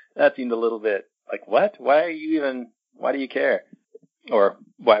 That seemed a little bit like, what? Why do you care? Or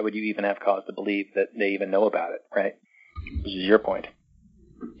why would you even have cause to believe that they even know about it, right? Which is your point.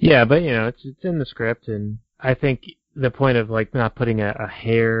 Yeah, but it's in the script, and I think the point of like not putting a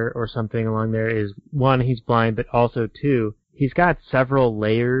hair or something along there is, one, he's blind, but also two, he's got several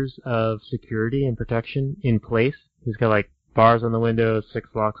layers of security and protection in place. He's got like bars on the windows, 6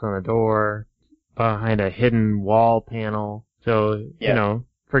 locks on the door, behind a hidden wall panel. So,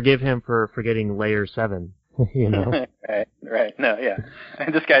 forgive him for forgetting layer 7, Right. No, yeah.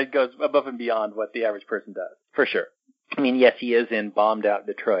 And this guy goes above and beyond what the average person does, for sure. I mean, yes, he is in bombed out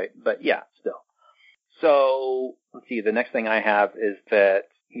Detroit, but yeah, still. So, let's see, the next thing I have is that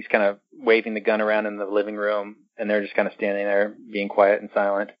he's kind of waving the gun around in the living room, and they're just kind of standing there being quiet and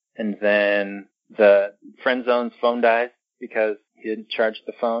silent. And then the friend zone's phone dies because he didn't charge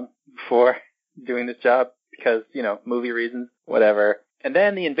the phone before doing this job because, movie reasons, whatever. And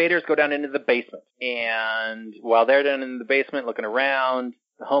then the invaders go down into the basement. And while they're down in the basement looking around,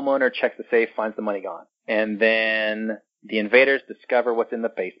 the homeowner checks the safe, finds the money gone. And then the invaders discover what's in the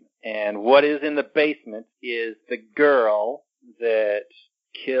basement. And what is in the basement is the girl that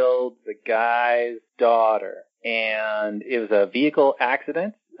killed the guy's daughter. And it was a vehicle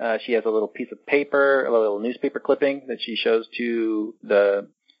accident. She has a little piece of paper, a little newspaper clipping that she shows to the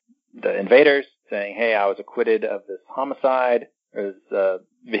invaders saying, hey, I was acquitted of this homicide. It was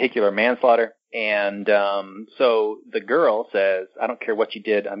vehicular manslaughter. And so the girl says, I don't care what you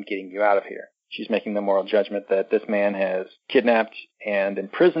did, I'm getting you out of here. She's making the moral judgment that this man has kidnapped and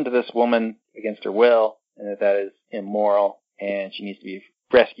imprisoned this woman against her will, and that is immoral, and she needs to be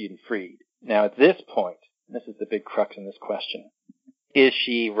rescued and freed. Now, at this point, and this is the big crux in this question, is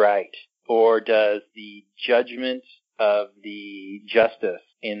she right? Or does the judgment of the justice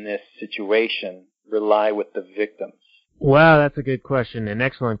in this situation rely with the victims? Wow, that's a good question, an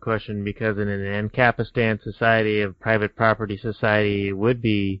excellent question, because in an Ancapistan society, a private property society, it would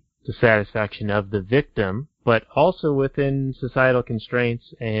be the satisfaction of the victim, but also within societal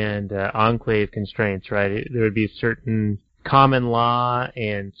constraints and enclave constraints, right? There would be certain common law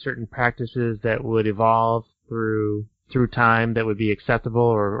and certain practices that would evolve through time that would be acceptable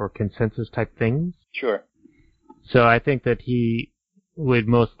or consensus type things. Sure. So I think that he would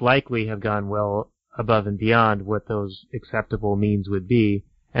most likely have gone well above and beyond what those acceptable means would be.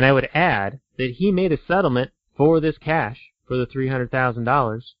 And I would add that he made a settlement for this cash, for the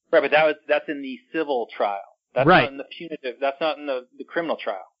 $300,000. Right, but that's in the civil trial. That's right. Not in the punitive. That's not in the criminal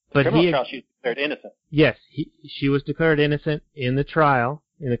trial. But criminal trial, she was declared innocent. Yes, she was declared innocent in the trial,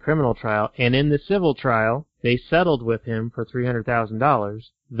 in the criminal trial, and in the civil trial, they settled with him for $300,000,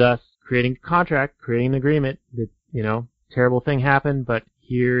 thus creating a contract, creating an agreement that, terrible thing happened, but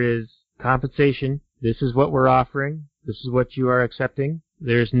here is compensation. This is what we're offering. This is what you are accepting.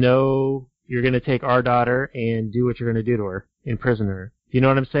 There's no, you're going to take our daughter and do what you're going to do to her, imprison her. You know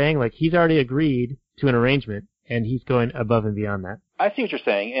what I'm saying? Like, he's already agreed to an arrangement, and he's going above and beyond that. I see what you're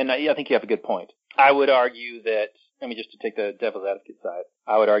saying, and I think you have a good point. I would argue that, just to take the devil's advocate side,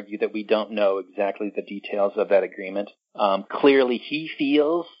 I would argue that we don't know exactly the details of that agreement. Clearly he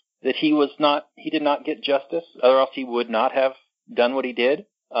feels that he did not get justice, or else he would not have done what he did.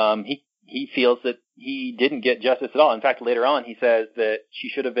 He feels that he didn't get justice at all. In fact, later on he says that she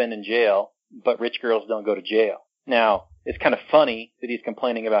should have been in jail, but rich girls don't go to jail. Now, it's kind of funny that he's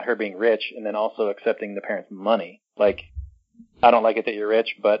complaining about her being rich and then also accepting the parents' money. Like, I don't like it that you're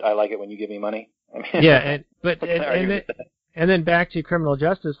rich, but I like it when you give me money. Yeah, and then back to criminal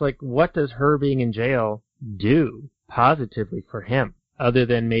justice, like, what does her being in jail do positively for him, other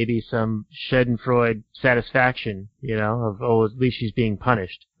than maybe some Schadenfreude satisfaction, of, at least she's being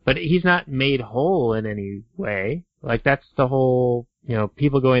punished. But he's not made whole in any way. Like, that's the whole,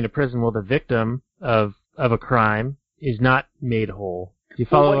 people going to prison. Well, the victim of a crime is not made whole. Do you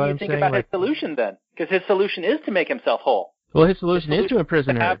follow what I'm saying? What do you think about his solution then? Because his solution is to make himself whole. Well, his solution is to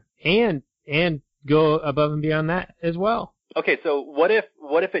imprison her and go above and beyond that as well. Okay, so what if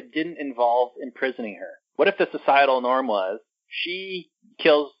it didn't involve imprisoning her? What if the societal norm was she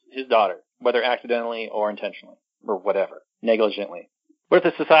kills his daughter, whether accidentally or intentionally, or whatever, negligently? What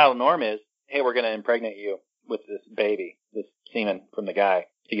if the societal norm is, hey, we're going to impregnate you with this baby, this semen from the guy,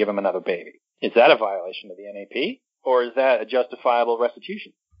 to give him another baby? Is that a violation of the NAP, or is that a justifiable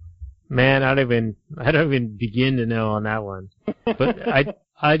restitution? Man, I don't even begin to know on that one. But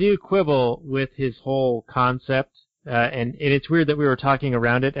I do quibble with his whole concept, and it's weird that we were talking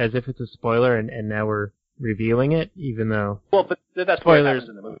around it as if it's a spoiler, and now we're revealing it, even though. Well, but that's what happens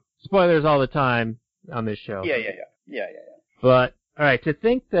in the movie. Spoilers all the time on this show. Yeah. But all right, to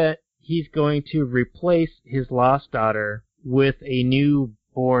think that he's going to replace his lost daughter with a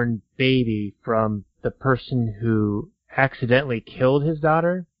newborn baby from the person who accidentally killed his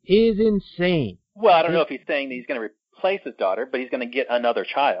daughter is insane. Well, I don't know if he's saying that he's going to replace his daughter, but he's going to get another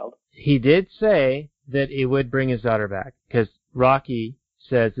child. He did say that it would bring his daughter back, because Rocky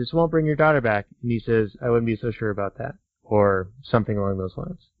says, this won't bring your daughter back. And he says, I wouldn't be so sure about that. Or something along those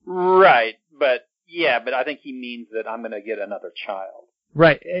lines. Right, but I think he means that I'm going to get another child.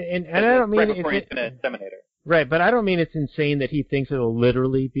 Right, and I don't mean right before he's going to inseminate her. Right, but I don't mean it's insane that he thinks it'll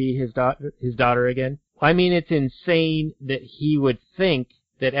literally be his daughter again. I mean it's insane that he would think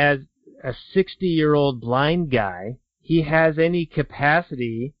that as a 60-year-old blind guy, he has any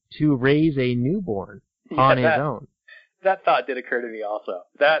capacity to raise a newborn on his own. That thought did occur to me also.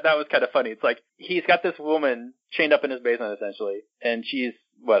 That was kind of funny. It's like he's got this woman chained up in his basement essentially, and she's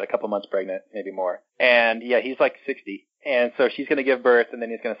a couple months pregnant, maybe more. And yeah, he's like 60. And so she's going to give birth, and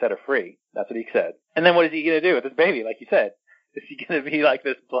then he's going to set her free. That's what he said. And then what is he going to do with this baby, like you said? Is he going to be like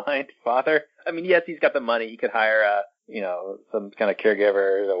this blind father? I mean, yes, he's got the money. He could hire some kind of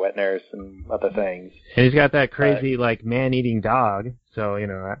caregiver, a wet nurse, and other things. And he's got that crazy, man-eating dog. So,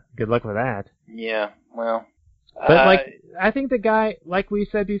 good luck with that. Yeah, well. But, I think the guy, like we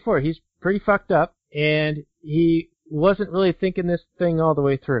said before, he's pretty fucked up, and he wasn't really thinking this thing all the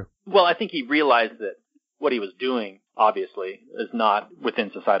way through. Well, I think he realized that what he was doing, obviously, is not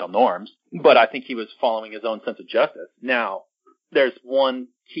within societal norms, but I think he was following his own sense of justice. Now, there's one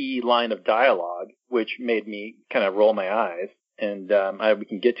key line of dialogue which made me kind of roll my eyes, and we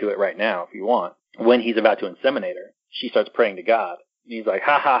can get to it right now if you want. When he's about to inseminate her, she starts praying to God. And he's like,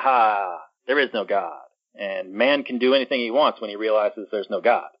 ha ha ha, there is no God. And man can do anything he wants when he realizes there's no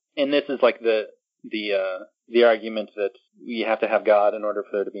God. And this is like the argument that you have to have God in order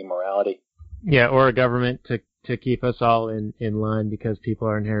for there to be morality. Yeah, or a government to keep us all in line because people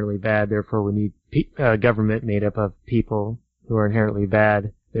are inherently bad. Therefore, we need a government made up of people who are inherently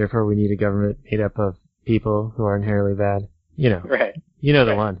bad. Therefore, we need a government made up of people who are inherently bad. Right.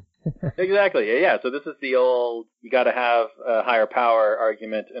 The one. Exactly. Yeah. So this is the old, you got to have a higher power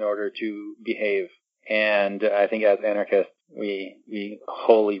argument in order to behave. And I think as anarchists, we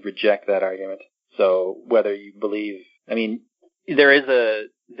wholly reject that argument. So whether you believe,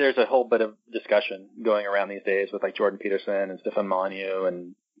 there's a whole bit of discussion going around these days with like Jordan Peterson and Stefan Molyneux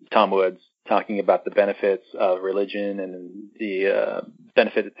and Tom Woods talking about the benefits of religion and the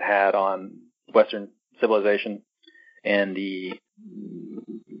benefit it's had on Western civilization and the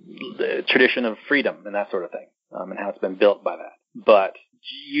tradition of freedom and that sort of thing, and how it's been built by that. But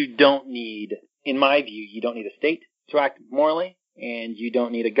you don't need, in my view, you don't need a state to act morally, and you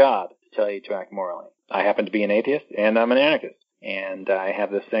don't need a God to tell you to act morally. I happen to be an atheist, and I'm an anarchist. And I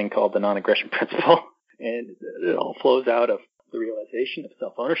have this thing called the non-aggression principle, and it all flows out of the realization of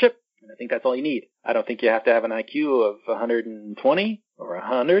self-ownership, and I think that's all you need. I don't think you have to have an IQ of 120 or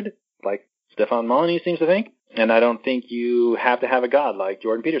 100, like Stefan Molyneux seems to think, and I don't think you have to have a God like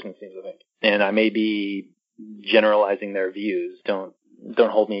Jordan Peterson seems to think. And I may be generalizing their views. Don't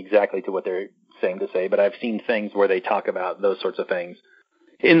hold me exactly to what they're saying to say, but I've seen things where they talk about those sorts of things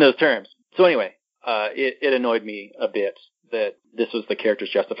in those terms. So anyway, it annoyed me a bit that this was the character's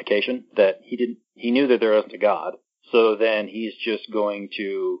justification, that he knew that there wasn't a God, so then he's just going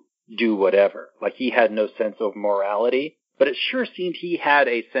to do whatever. Like he had no sense of morality, but it sure seemed he had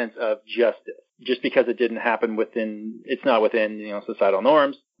a sense of justice, just because it didn't happen it's not within, societal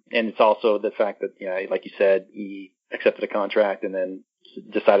norms, and it's also the fact that, like you said, he accepted a contract and then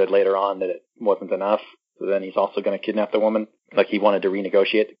decided later on that it wasn't enough, so then he's also going to kidnap the woman, like he wanted to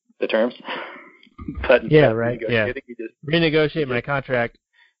renegotiate the terms. But yeah, right. Yeah. Renegotiate my contract.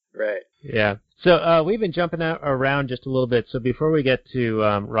 Right. Yeah. So we've been jumping around just a little bit. So before we get to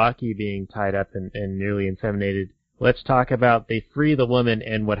Rocky being tied up and nearly inseminated, let's talk about they free the woman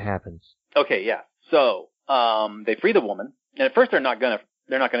and what happens. Okay. Yeah. So they free the woman, and at first they're not gonna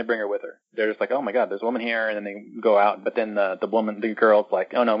bring her with her. They're just like, oh my God, there's a woman here, and then they go out. But then the girl's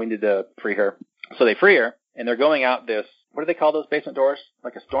like, oh no, we need to free her. So they free her, and they're going out this what do they call those basement doors?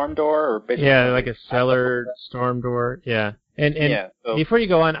 Like a storm door or basement Yeah, door? like a cellar storm door. Yeah. And yeah. So, before you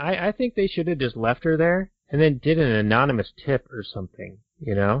go on, I think they should have just left her there and then did an anonymous tip or something,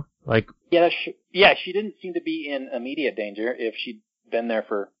 you know? Like, yeah, she didn't seem to be in immediate danger if she'd been there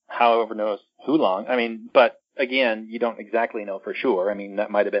for however knows who long. I mean, but again, you don't exactly know for sure. I mean,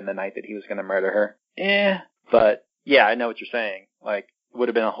 that might have been the night that he was going to murder her. But yeah, I know what you're saying. Like, it would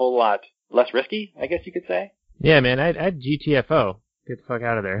have been a whole lot less risky, I guess you could say. yeah, man, I'd GTFO. Get the fuck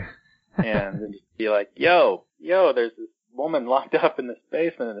out of there. And then just be like, yo, there's this woman locked up in this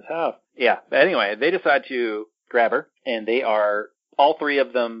basement in this house. Yeah, but anyway, they decide to grab her, and they are, all three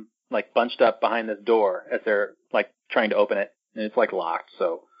of them, like, bunched up behind this door as they're, like, trying to open it, and it's, like, locked.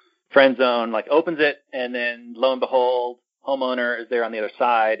 So Friend Zone, like, opens it, and then, lo and behold, homeowner is there on the other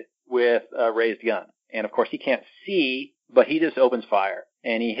side with a raised gun. And, of course, he can't see, but he just opens fire.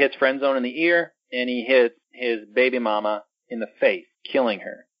 And he hits Friend Zone in the ear, and he hits his baby mama in the face, killing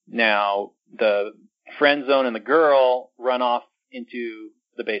her. Now, the Friend Zone and the girl run off into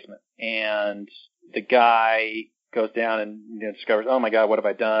the basement, and the guy goes down and discovers, oh my God, what have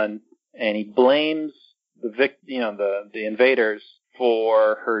I done? And he blames the invaders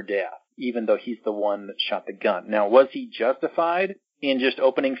for her death, even though he's the one that shot the gun. Now, was he justified in just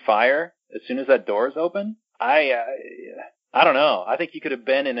opening fire as soon as that door is open? I don't know. I think you could have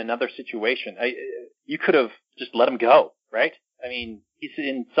been in another situation. You could have just let him go, right? I mean, he's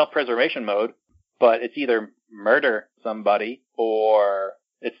in self-preservation mode, but it's either murder somebody or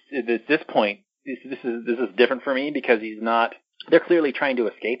it's at this point. This is different for me because they're clearly trying to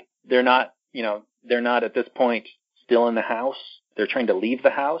escape. They're not at this point still in the house. They're trying to leave the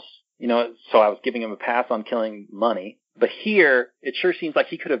house, so I was giving him a pass on killing money. But here, it sure seems like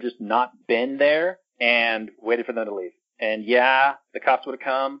he could have just not been there and waited for them to leave. And yeah, the cops would have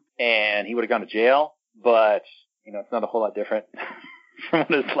come and he would have gone to jail, but, it's not a whole lot different from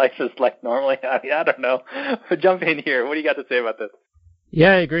what his life is like normally. I don't know. Jump in here. What do you got to say about this?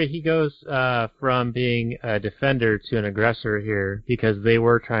 Yeah, I agree. He goes from being a defender to an aggressor here because they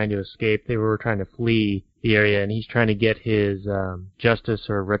were trying to escape. They were trying to flee the area, and he's trying to get his justice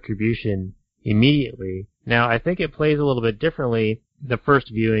or retribution immediately. Now, I think it plays a little bit differently the first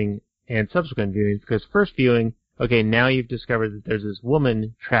viewing and subsequent viewings because first viewing, okay, now you've discovered that there's this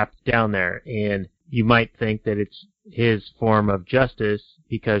woman trapped down there, and you might think that it's his form of justice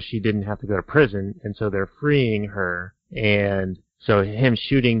because she didn't have to go to prison, and so they're freeing her, and so him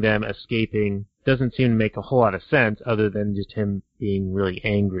shooting them, escaping, doesn't seem to make a whole lot of sense other than just him being really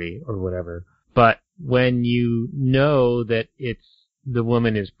angry or whatever. But when you know that the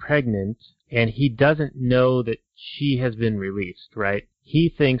woman is pregnant and he doesn't know that she has been released, right? He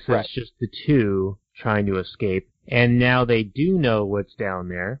thinks Right. it's just the two trying to escape, and now they do know what's down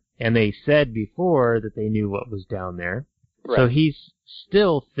there, and they said before that they knew what was down there. Right. So he's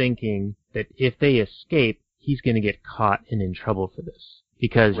still thinking that if they escape, he's going to get caught and in trouble for this.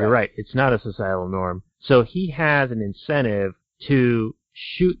 Because you're right, it's not a societal norm. So he has an incentive to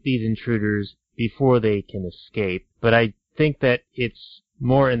shoot these intruders before they can escape. But I think that it's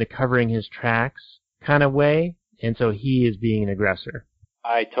more in the covering his tracks kind of way, and so he is being an aggressor.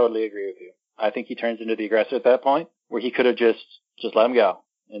 I totally agree with you. I think he turns into the aggressor at that point, where he could have just let him go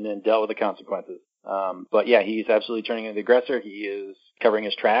and then dealt with the consequences. But yeah, he's absolutely turning into the aggressor. He is covering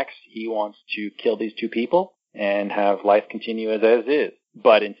his tracks. He wants to kill these two people and have life continue as is.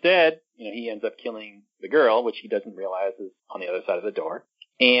 But instead, he ends up killing the girl, which he doesn't realize is on the other side of the door.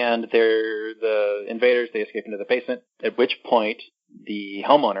 And they're the invaders. They escape into the basement, at which point the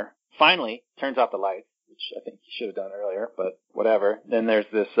homeowner finally turns off the lights, which I think he should have done earlier, but whatever. Then there's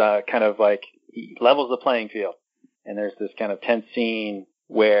this kind of like, he levels the playing field. And there's this kind of tense scene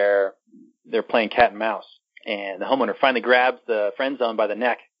where they're playing cat and mouse. And the homeowner finally grabs the Friend Zone by the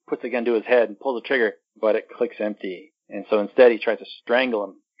neck, puts the gun to his head, and pulls the trigger, but it clicks empty. And so instead he tries to strangle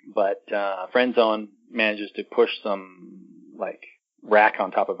him, but Friend Zone manages to push some, like, rack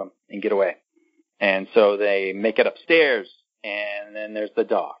on top of him and get away. And so they make it upstairs, and then there's the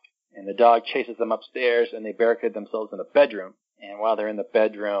dog. And the dog chases them upstairs, and they barricade themselves in a bedroom. And while they're in the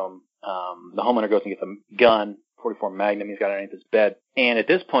bedroom, the homeowner goes and gets a gun, 44 Magnum he's got underneath his bed. And at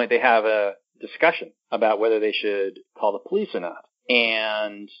this point, they have a discussion about whether they should call the police or not.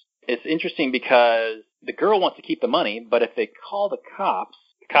 And it's interesting because the girl wants to keep the money, but if they call the cops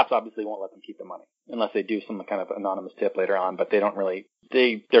obviously won't let them keep the money unless they do some kind of anonymous tip later on, but they don't really,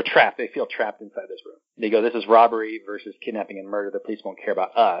 they're trapped. They feel trapped inside this room. They go, this is robbery versus kidnapping and murder. The police won't care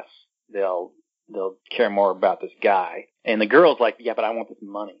about us. They'll care more about this guy. And the girl's like, yeah, but I want this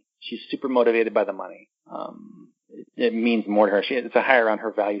money. She's super motivated by the money. It means more to her. It's a higher on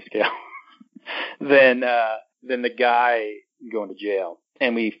her value scale than than the guy going to jail.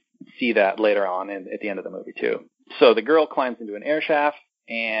 And we see that later on at the end of the movie, too. So the girl climbs into an air shaft,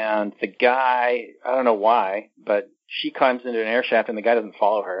 and the guy, I don't know why, but she climbs into an air shaft, and the guy doesn't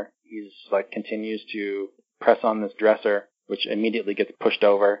follow her. He's continues to press on this dresser, which immediately gets pushed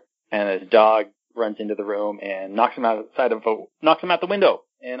over, and his dog runs into the room and knocks him out the window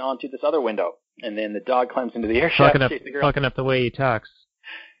and onto this other window. And then the dog climbs into the air shaft and chases the girl. Fucking up the way he talks.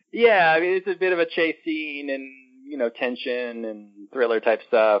 Yeah, I mean, it's a bit of a chase scene and, tension and thriller type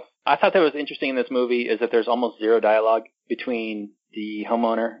stuff. I thought that was interesting in this movie is that there's almost zero dialogue between the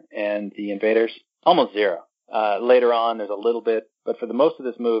homeowner and the invaders. Almost zero. Later on, there's a little bit, but for the most of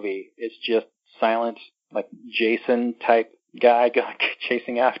this movie, it's just silent, Jason type guy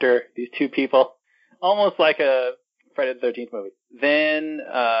chasing after these two people. Almost like a Friday the 13th movie. Then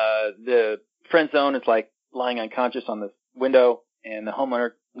the friend zone is lying unconscious on this window, and the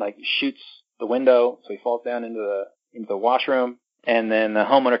homeowner shoots the window, so he falls down into the washroom. And then the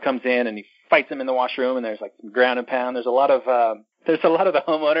homeowner comes in and he fights him in the washroom, and there's some ground and pound. There's a lot of the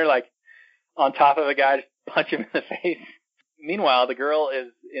homeowner on top of the guy, just punch him in the face. Meanwhile, the girl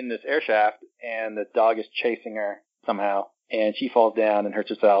is in this air shaft, and the dog is chasing her somehow, and she falls down and hurts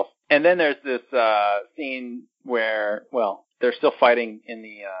herself. And then there's this scene where, they're still fighting in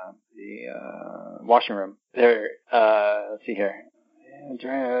the washing room. Let's see here.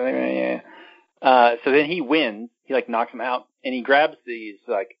 So then he wins. He knocks him out, and he grabs these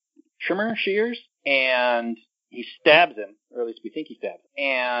trimmer shears, and he stabs him, or at least we think he stabs him.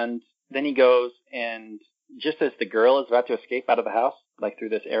 And then he goes, and just as the girl is about to escape out of the house, through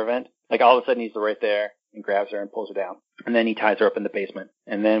this air vent, all of a sudden he's right there and grabs her and pulls her down. And then he ties her up in the basement.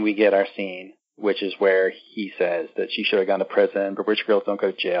 And then we get our scene, which is where he says that she should have gone to prison, but rich girls don't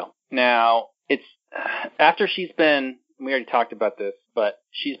go to jail. Now, it's after she's been, we already talked about this, but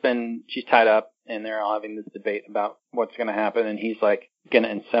she's tied up, and they're all having this debate about what's going to happen, and he's going to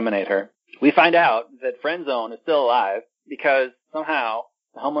inseminate her. We find out that Friendzone is still alive because somehow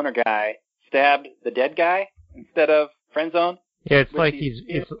the homeowner guy stabbed the dead guy instead of Friendzone. Yeah,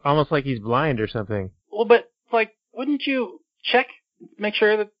 it's almost like he's blind or something. Well, but wouldn't you check, make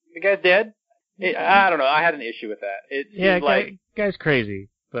sure that the guy's dead? I don't know. I had an issue with that. Guy's crazy,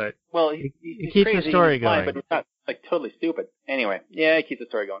 but he keeps crazy, the story blind, going. but he's not totally stupid. Anyway, he keeps the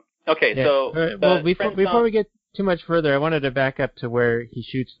story going. Okay, yeah. so before we get too much further, I wanted to back up to where he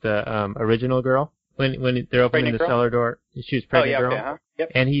shoots the original girl when they're opening the cellar door. He shoots pregnant girl, okay,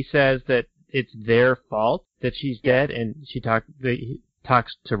 yep. And he says that it's their fault that she's dead, and he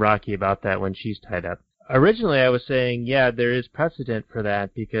talks to Rocky about that when she's tied up. Originally, I was saying, there is precedent for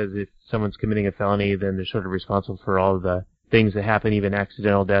that, because if someone's committing a felony, then they're sort of responsible for all of the things that happen, even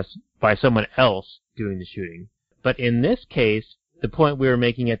accidental deaths, by someone else doing the shooting. But in this case, the point we were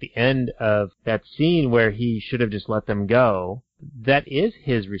making at the end of that scene where he should have just let them go, that is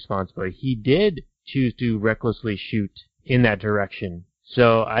his responsibility. He did choose to recklessly shoot in that direction.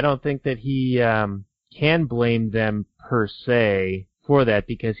 So I don't think that he can blame them per se for that,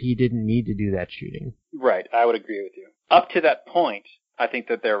 because he didn't need to do that shooting. Right, I would agree with you. Up to that point, I think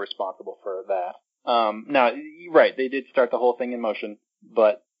that they're responsible for that. Now, right, they did start the whole thing in motion,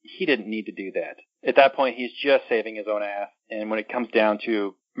 but he didn't need to do that. At that point, he's just saving his own ass. And when it comes down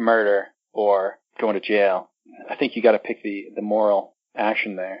to murder or going to jail, I think you got to pick the moral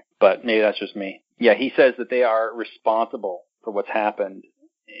action there. But maybe that's just me. Yeah, he says that they are responsible for what's happened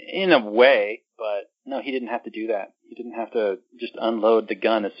in a way, but no, he didn't have to do that. He didn't have to just unload the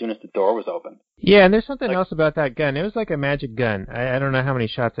gun as soon as the door was open. Yeah, and there's something else about that gun. It was like a magic gun. I don't know how many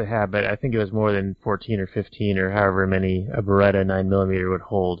shots it had, but I think it was more than 14 or 15 or however many a Beretta 9mm would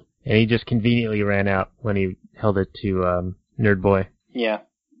hold. And he just conveniently ran out when he held it to Nerd Boy. Yeah.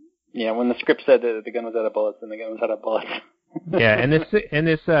 Yeah, when the script said that the gun was out of bullets, then the gun was out of bullets. Yeah, and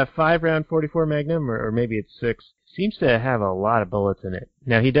this 5-round 44 Magnum, or maybe it's 6, seems to have a lot of bullets in it.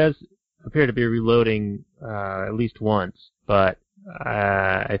 Now, he does appear to be reloading at least once, but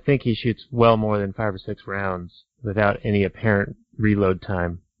I think he shoots well more than 5 or 6 rounds without any apparent reload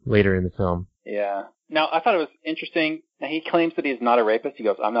time later in the film. Yeah. Now, I thought it was interesting. Now, he claims that he's not a rapist. He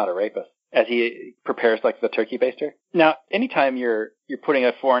goes, "I'm not a rapist," as he prepares the turkey baster. Now, anytime you're putting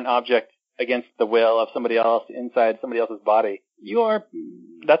a foreign object against the will of somebody else inside somebody else's body,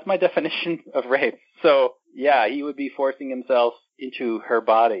 that's my definition of rape. So, yeah, he would be forcing himself into her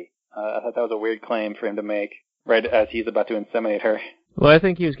body. I thought that was a weird claim for him to make right as he's about to inseminate her. Well, I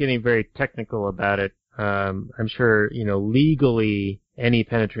think he was getting very technical about it. I'm sure, legally, any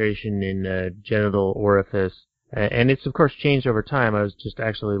penetration in a genital orifice, and it's of course changed over time. I was just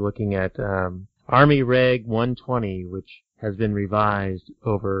actually looking at Army Reg 120, which has been revised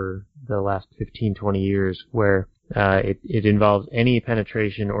over the last 15, 20 years, where it involves any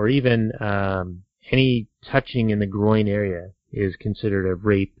penetration or even any touching in the groin area is considered a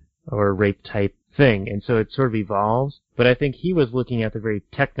rape or rape type thing, and so it sort of evolves. But I think he was looking at the very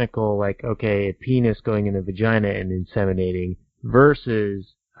technical, like, okay, a penis going in the vagina and inseminating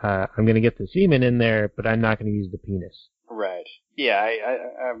versus I'm going to get the semen in there, but I'm not going to use the penis. Right. Yeah,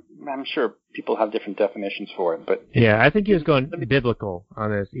 I'm sure people have different definitions for it, but yeah, I think he was going biblical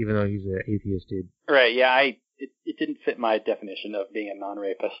on this, even though he's an atheist dude. Right. Yeah, it didn't fit my definition of being a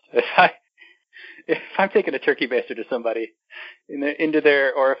non-rapist. If I'm taking a turkey baster to somebody into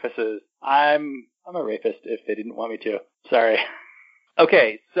their orifices, I'm a rapist if they didn't want me to. Sorry.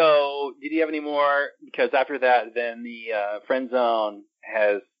 Okay, so did you have any more? Because after that, then the friend zone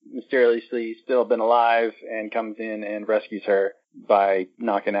has mysteriously still been alive and comes in and rescues her by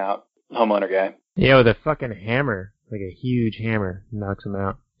knocking out homeowner guy. Yeah, with a fucking hammer, like a huge hammer, knocks him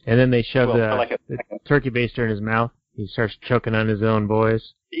out. And then they shove the turkey baster in his mouth. He starts choking on his own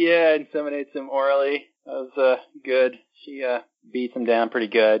boys. Yeah, inseminates him orally. That was good. She beats him down pretty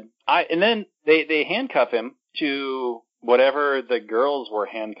good. And then they handcuff him to whatever the girls were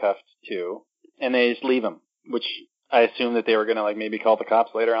handcuffed to, and they just leave him, which I assume that they were going to maybe call the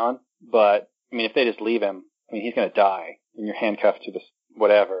cops later on. But, I mean, if they just leave him, I mean, he's going to die, and you're handcuffed to this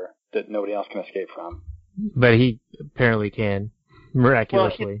whatever that nobody else can escape from. But he apparently can,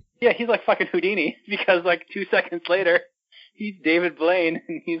 miraculously. Well, he's like fucking Houdini, because 2 seconds later, he's David Blaine,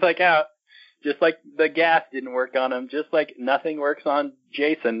 and he's out. Just like the gas didn't work on him, just like nothing works on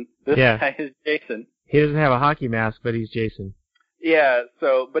Jason. This guy is Jason. He doesn't have a hockey mask, but he's Jason. Yeah,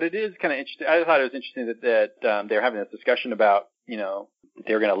 but it is kind of interesting. I thought it was interesting that they were having this discussion about, that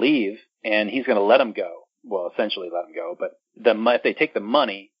they were going to leave, and he's going to let them go. Well, essentially let them go, but if they take the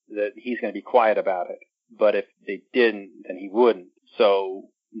money, that he's going to be quiet about it. But if they didn't, then he wouldn't. So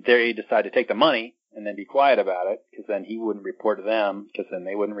they decided to take the money and then be quiet about it, because then he wouldn't report to them, because then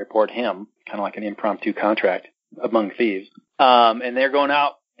they wouldn't report him, kind of like an impromptu contract among thieves. And they're going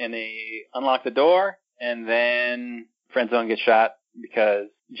out, and they unlock the door, and then Friendzone gets shot because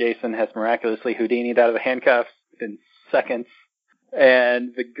Jason has miraculously Houdini'd out of the handcuffs in seconds,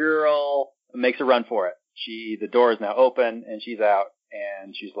 and the girl makes a run for it. The door is now open, and she's out,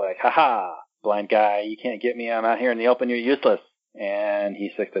 and she's like, "Ha-ha, blind guy, you can't get me. I'm out here in the open. You're useless." And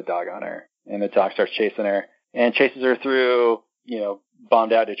he sticks the dog on her, and the dog starts chasing her, and chases her through,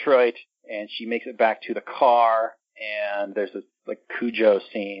 bombed out Detroit, and she makes it back to the car, and there's this Cujo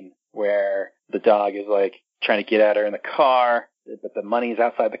scene where the dog is trying to get at her in the car, but the money's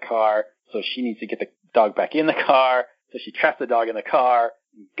outside the car, so she needs to get the dog back in the car, so she traps the dog in the car,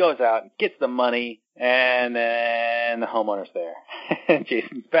 goes out and gets the money, and then the homeowner's there. And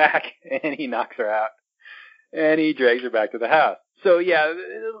Jason's back, and he knocks her out, and he drags her back to the house. So yeah,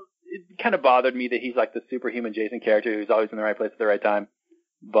 it kind of bothered me that he's the superhuman Jason character who's always in the right place at the right time.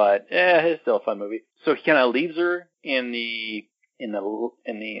 But it's still a fun movie. So he kind of leaves her in the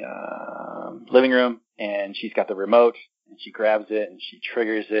living room, and she's got the remote, and she grabs it and she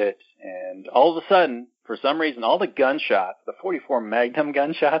triggers it, and all of a sudden, for some reason, all the gunshots, the 44 Magnum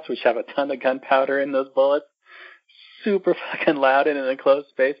gunshots, which have a ton of gunpowder in those bullets, super fucking loud in an enclosed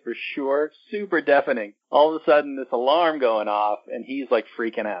space for sure, super deafening. All of a sudden, this alarm going off, and he's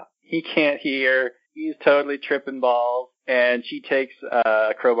freaking out. He can't hear. He's totally tripping balls, and she takes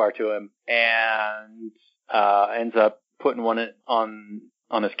a crowbar to him and ends up putting one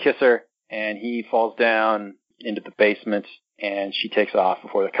on his kisser, and he falls down into the basement, and she takes off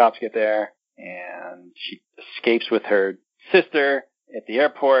before the cops get there, and she escapes with her sister at the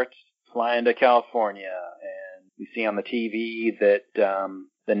airport, flying to California. And we see on the TV that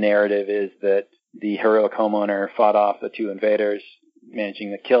the narrative is that the heroic homeowner fought off the two invaders,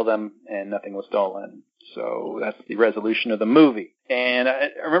 managing to kill them, and nothing was stolen. So that's the resolution of the movie. And I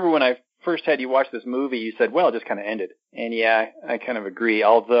remember when I first had you watch this movie, you said, well, it just kind of ended. And yeah, I kind of agree,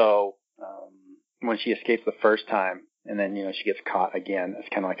 although when she escapes the first time, and then, she gets caught again, it's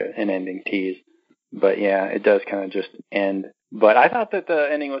kind of like an ending tease. But yeah, it does kind of just end. But I thought that the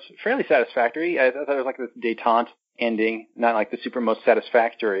ending was fairly satisfactory. I thought it was this detente ending, not the super most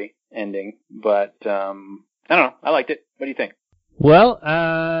satisfactory ending. But I don't know, I liked it. What do you think? Well,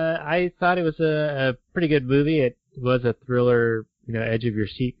 I thought it was a pretty good movie. It was a thriller, edge of your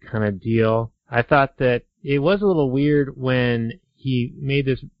seat kind of deal. I thought that it was a little weird when he made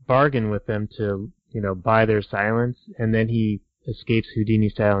this bargain with them to, buy their silence, and then he escapes Houdini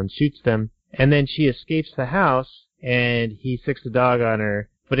style and shoots them, and then she escapes the house, and he sticks the dog on her.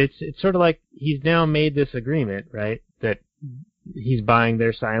 But it's sort of like he's now made this agreement, right, that he's buying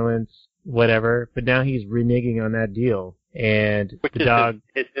their silence, whatever, but now he's reneging on that deal. and Which the is dog.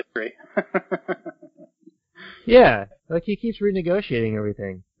 his history. Yeah, like he keeps renegotiating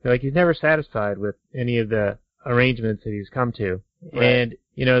everything. Like he's never satisfied with any of the arrangements that he's come to. Right. And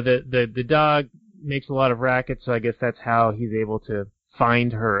the dog makes a lot of racket, so I guess that's how he's able to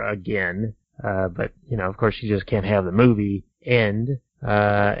find her again. But of course, she just can't have the movie end.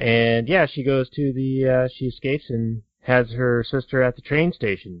 And yeah, she goes to she escapes and has her sister at the train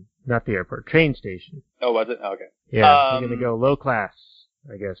station, not the airport, train station. Oh, was it? Okay. Yeah, she's gonna go low class,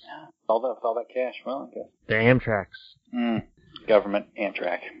 I guess. All that cash. Well, I guess. The Amtraks. Government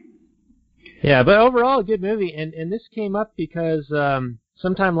Amtrak. Yeah, but overall, a good movie. And this came up because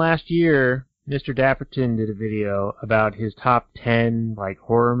sometime last year, Mr. Dapperton did a video about his top 10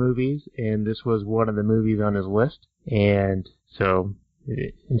 horror movies, and this was one of the movies on his list. And so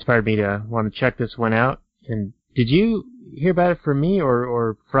it inspired me to want to check this one out. And did you hear about it from me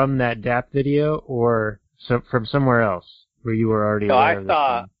or from that DAP video or from somewhere else where you were already aware of this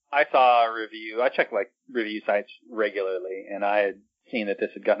one? I saw a review. I check review sites regularly, and I had seen that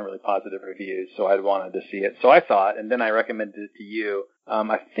this had gotten really positive reviews, so I wanted to see it. So I saw it, and then I recommended it to you.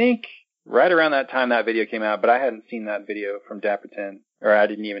 I think right around that time that video came out, but I hadn't seen that video from Dapperton, or I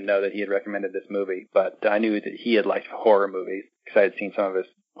didn't even know that he had recommended this movie. But I knew that he had liked horror movies because I had seen some of his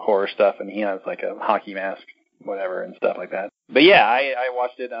horror stuff, and he has like a hockey mask, whatever, and stuff like that. But yeah, I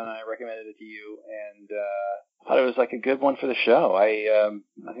watched it and I recommended it to you, and thought it was like a good one for the show. I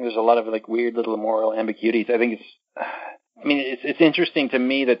think there's a lot of weird little moral ambiguities. I think it's interesting to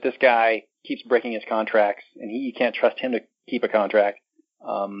me that this guy keeps breaking his contracts, and you can't trust him to keep a contract,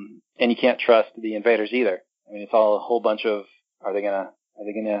 and you can't trust the invaders either. I mean, it's all a whole bunch of are they gonna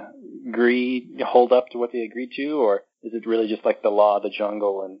hold up to what they agreed to, or is it really just like the law of the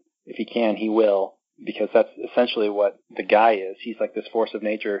jungle, and if he can, he will? Because that's essentially what the guy is. He's like this force of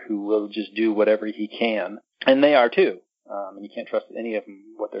nature who will just do whatever he can. And they are too. And you can't trust any of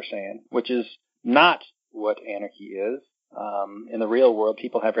them, what they're saying, which is not what anarchy is. In the real world,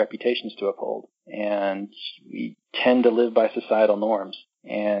 people have reputations to uphold. And we tend to live by societal norms.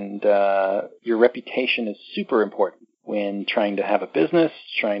 And your reputation is super important when trying to have a business,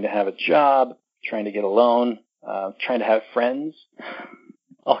 trying to have a job, trying to get a loan, trying to have friends,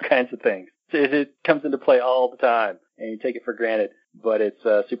 all kinds of things. It comes into play all the time, and you take it for granted, but it's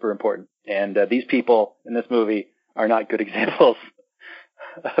super important. And these people in this movie are not good examples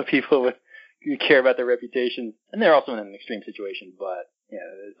of people who care about their reputation. And they're also in an extreme situation, but yeah,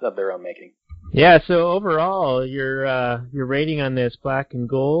 it's of their own making. Yeah, so overall, your rating on this, black and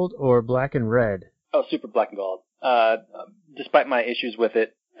gold or black and red? Oh, super black and gold. Despite my issues with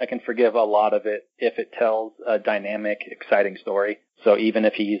it, I can forgive a lot of it if it tells a dynamic, exciting story. So even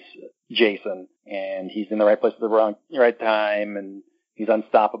if he's Jason and he's in the right place at the right time and he's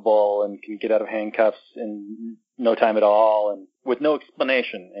unstoppable and can get out of handcuffs in no time at all and with no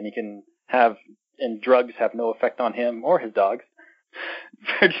explanation, and he can and drugs have no effect on him or his dogs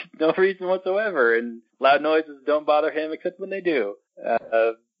for just no reason whatsoever, and loud noises don't bother him except when they do.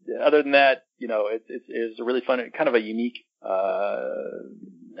 Other than that, it's a really fun, kind of a unique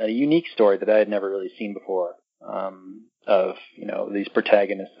story that I had never really seen before, of, these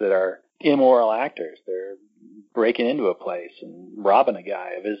protagonists that are immoral actors. They're breaking into a place and robbing a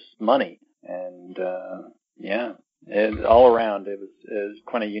guy of his money. And, all around, it was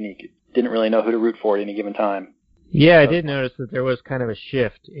kind of unique. Didn't really know who to root for at any given time. Yeah, I did notice that there was kind of a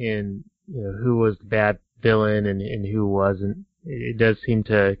shift in, who was the bad villain and who wasn't. It does seem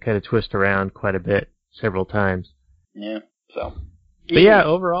to kind of twist around quite a bit several times. Yeah, so. But yeah,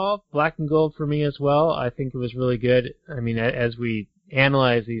 overall, black and gold for me as well. I think it was really good. I mean, as we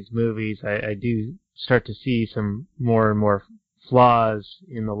analyze these movies, I do start to see some more and more flaws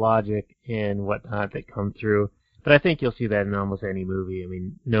in the logic and whatnot that come through. But I think you'll see that in almost any movie. I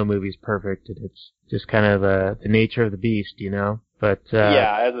mean, no movie's perfect, and it's just kind of the nature of the beast, But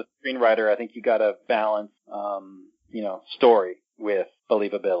yeah, as a screenwriter, I think you got to balance, story with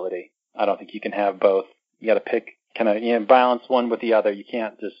believability. I don't think you can have both. You got to pick balance one with the other. You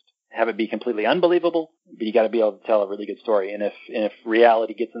can't just have it be completely unbelievable, but you got to be able to tell a really good story. And if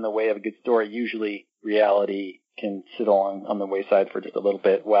reality gets in the way of a good story, usually reality can sit on the wayside for just a little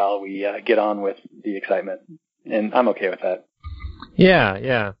bit while we get on with the excitement. And I'm okay with that.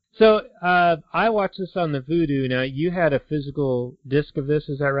 Yeah. So I watched this on the Vudu. Now, you had a physical disc of this,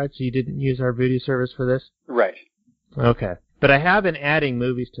 is that right? So you didn't use our Vudu service for this? Right. Okay. But I have been adding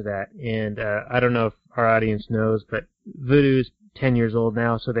movies to that, and I don't know if our audience knows, but Vudu's 10 years old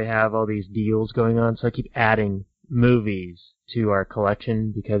now, so they have all these deals going on. So I keep adding movies to our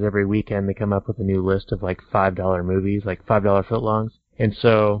collection because every weekend they come up with a new list of $5 movies, $5 footlongs. And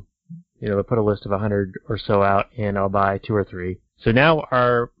so they'll put a list of 100 or so out, and I'll buy 2 or 3. So now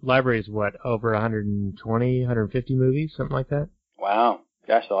our library is over 120, 150 movies, something like that? Wow.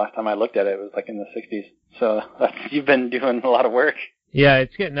 Gosh, the last time I looked at it, it was like in the 60s. So you've been doing a lot of work. Yeah,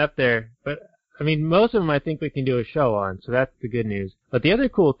 it's getting up there. But, I mean, most of them I think we can do a show on, so that's the good news. But the other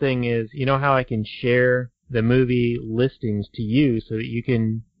cool thing is, you know how I can share the movie listings to you so that you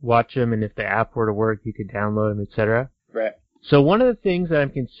can watch them, and if the app were to work, you could download them, etc.? Right. So one of the things that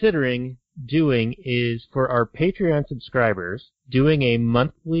I'm considering doing is for our Patreon subscribers, doing a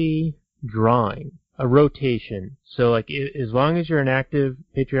monthly drawing, a rotation. So like as long as you're an active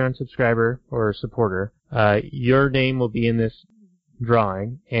Patreon subscriber or supporter, your name will be in this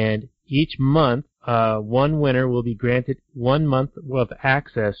drawing, and each month, one winner will be granted 1 month of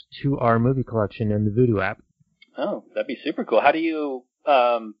access to our movie collection in the Vudu app. Oh, that'd be super cool. How do you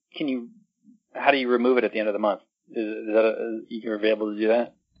how do you remove it at the end of the month? Is that you're able to do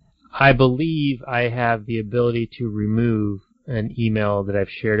that? I believe I have the ability to remove an email that I've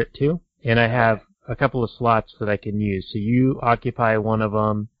shared it to, and I have a couple of slots that I can use. So you occupy one of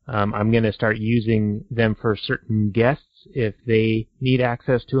them. I'm going to start using them for certain guests if they need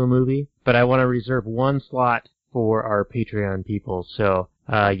access to a movie, but I want to reserve one slot for our Patreon people. So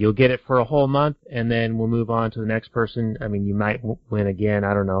you'll get it for a whole month, and then we'll move on to the next person. I mean, you might win again.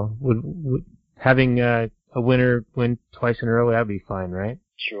 I don't know. Having a winner win twice in a row, that'd be fine, right?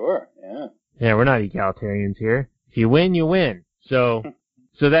 Sure, yeah. Yeah, we're not egalitarians here. If you win, you win. So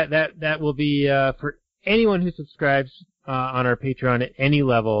that will be for anyone who subscribes on our Patreon at any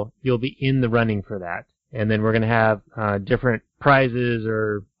level, you'll be in the running for that. And then we're going to have different prizes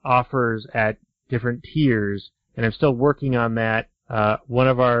or offers at different tiers, and I'm still working on that. One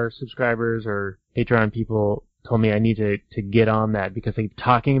of our subscribers or Patreon people told me I need to get on that because they keep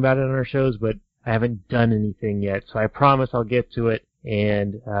talking about it on our shows, but I haven't done anything yet. So I promise I'll get to it,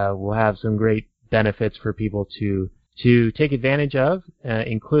 and we'll have some great benefits for people to take advantage of,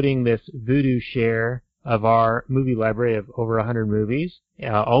 including this Vudu share of our movie library of over 100 movies,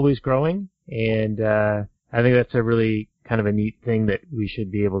 always growing, and I think that's a really kind of a neat thing that we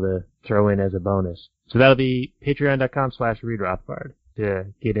should be able to throw in as a bonus. So that'll be patreon.com/ReedRothbard to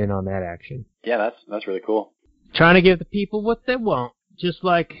get in on that action. Yeah, that's really cool. Trying to give the people what they want, just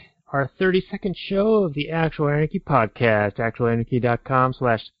like our 32nd show of the Actual Anarchy podcast,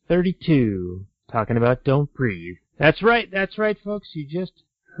 actualanarchy.com/32, talking about Don't Breathe. That's right, folks. You just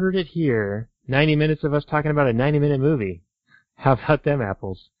heard it here. 90 minutes of us talking about a 90-minute movie. How about them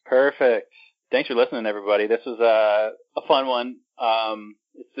apples? Perfect. Thanks for listening, everybody. This was a fun one.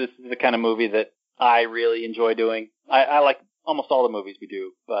 This is the kind of movie that I really enjoy doing. I like almost all the movies we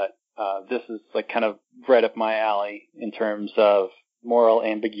do, but this is like kind of right up my alley in terms of moral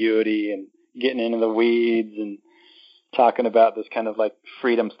ambiguity and getting into the weeds and talking about this kind of like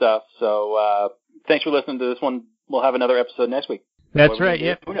freedom stuff. So thanks for listening to this one. We'll have another episode next week. That's right,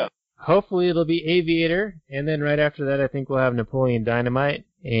 yep. Who knows? Hopefully it'll be Aviator, and then right after that I think we'll have Napoleon Dynamite,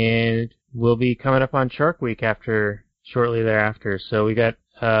 and we'll be coming up on Shark Week shortly thereafter. So we got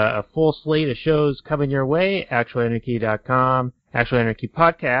a full slate of shows coming your way, actualanarchy.com, Actual Anarchy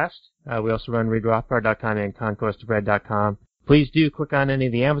Podcast. We also run ReedRothbard.com and ConquestOfRed.com. Please do click on any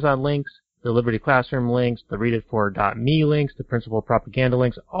of the Amazon links, the Liberty Classroom links, the ReadItFor.me links, the Principal Propaganda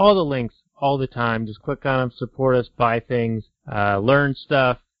links, all the links all the time. Just click on them, support us, buy things, learn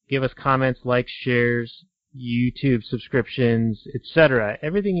stuff, give us comments, likes, shares, YouTube subscriptions, etc.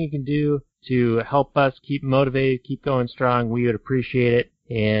 Everything you can do to help us keep motivated, keep going strong, we would appreciate it.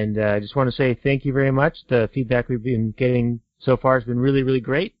 And I just want to say thank you very much. The feedback we've been getting so far has been really, really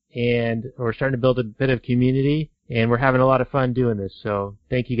great. And we're starting to build a bit of community, and we're having a lot of fun doing this. So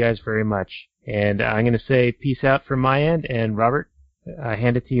thank you guys very much. And I'm going to say peace out from my end. And Robert, I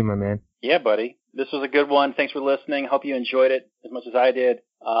hand it to you, my man. Yeah, buddy. This was a good one. Thanks for listening. Hope you enjoyed it as much as I did.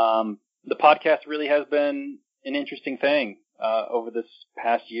 The podcast really has been an interesting thing over this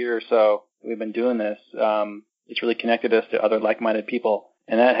past year or so. We've been doing this. It's really connected us to other like-minded people,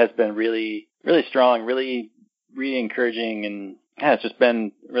 and that has been really, really strong, really, really encouraging, and yeah, it's just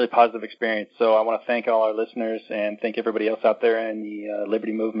been a really positive experience. So I want to thank all our listeners and thank everybody else out there in the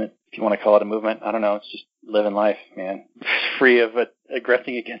Liberty movement, if you want to call it a movement. I don't know. It's just living life, man, free of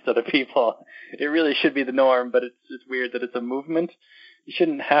aggressing against other people. It really should be the norm, but it's weird that it's a movement. It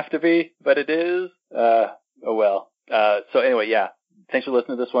shouldn't have to be, but it is. Oh well. So anyway, yeah. Thanks for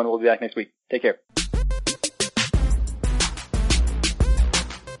listening to this one. We'll be back next week. Take care.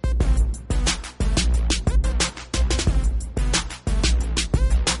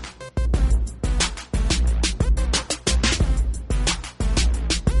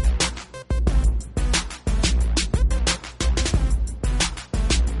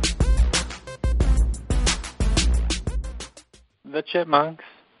 the Chipmunks.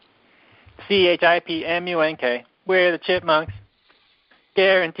 CHIPMUNK. We're the Chipmunks.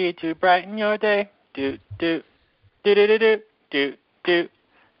 Guaranteed to brighten your day. Do do do do do do do do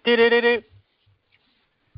do do do.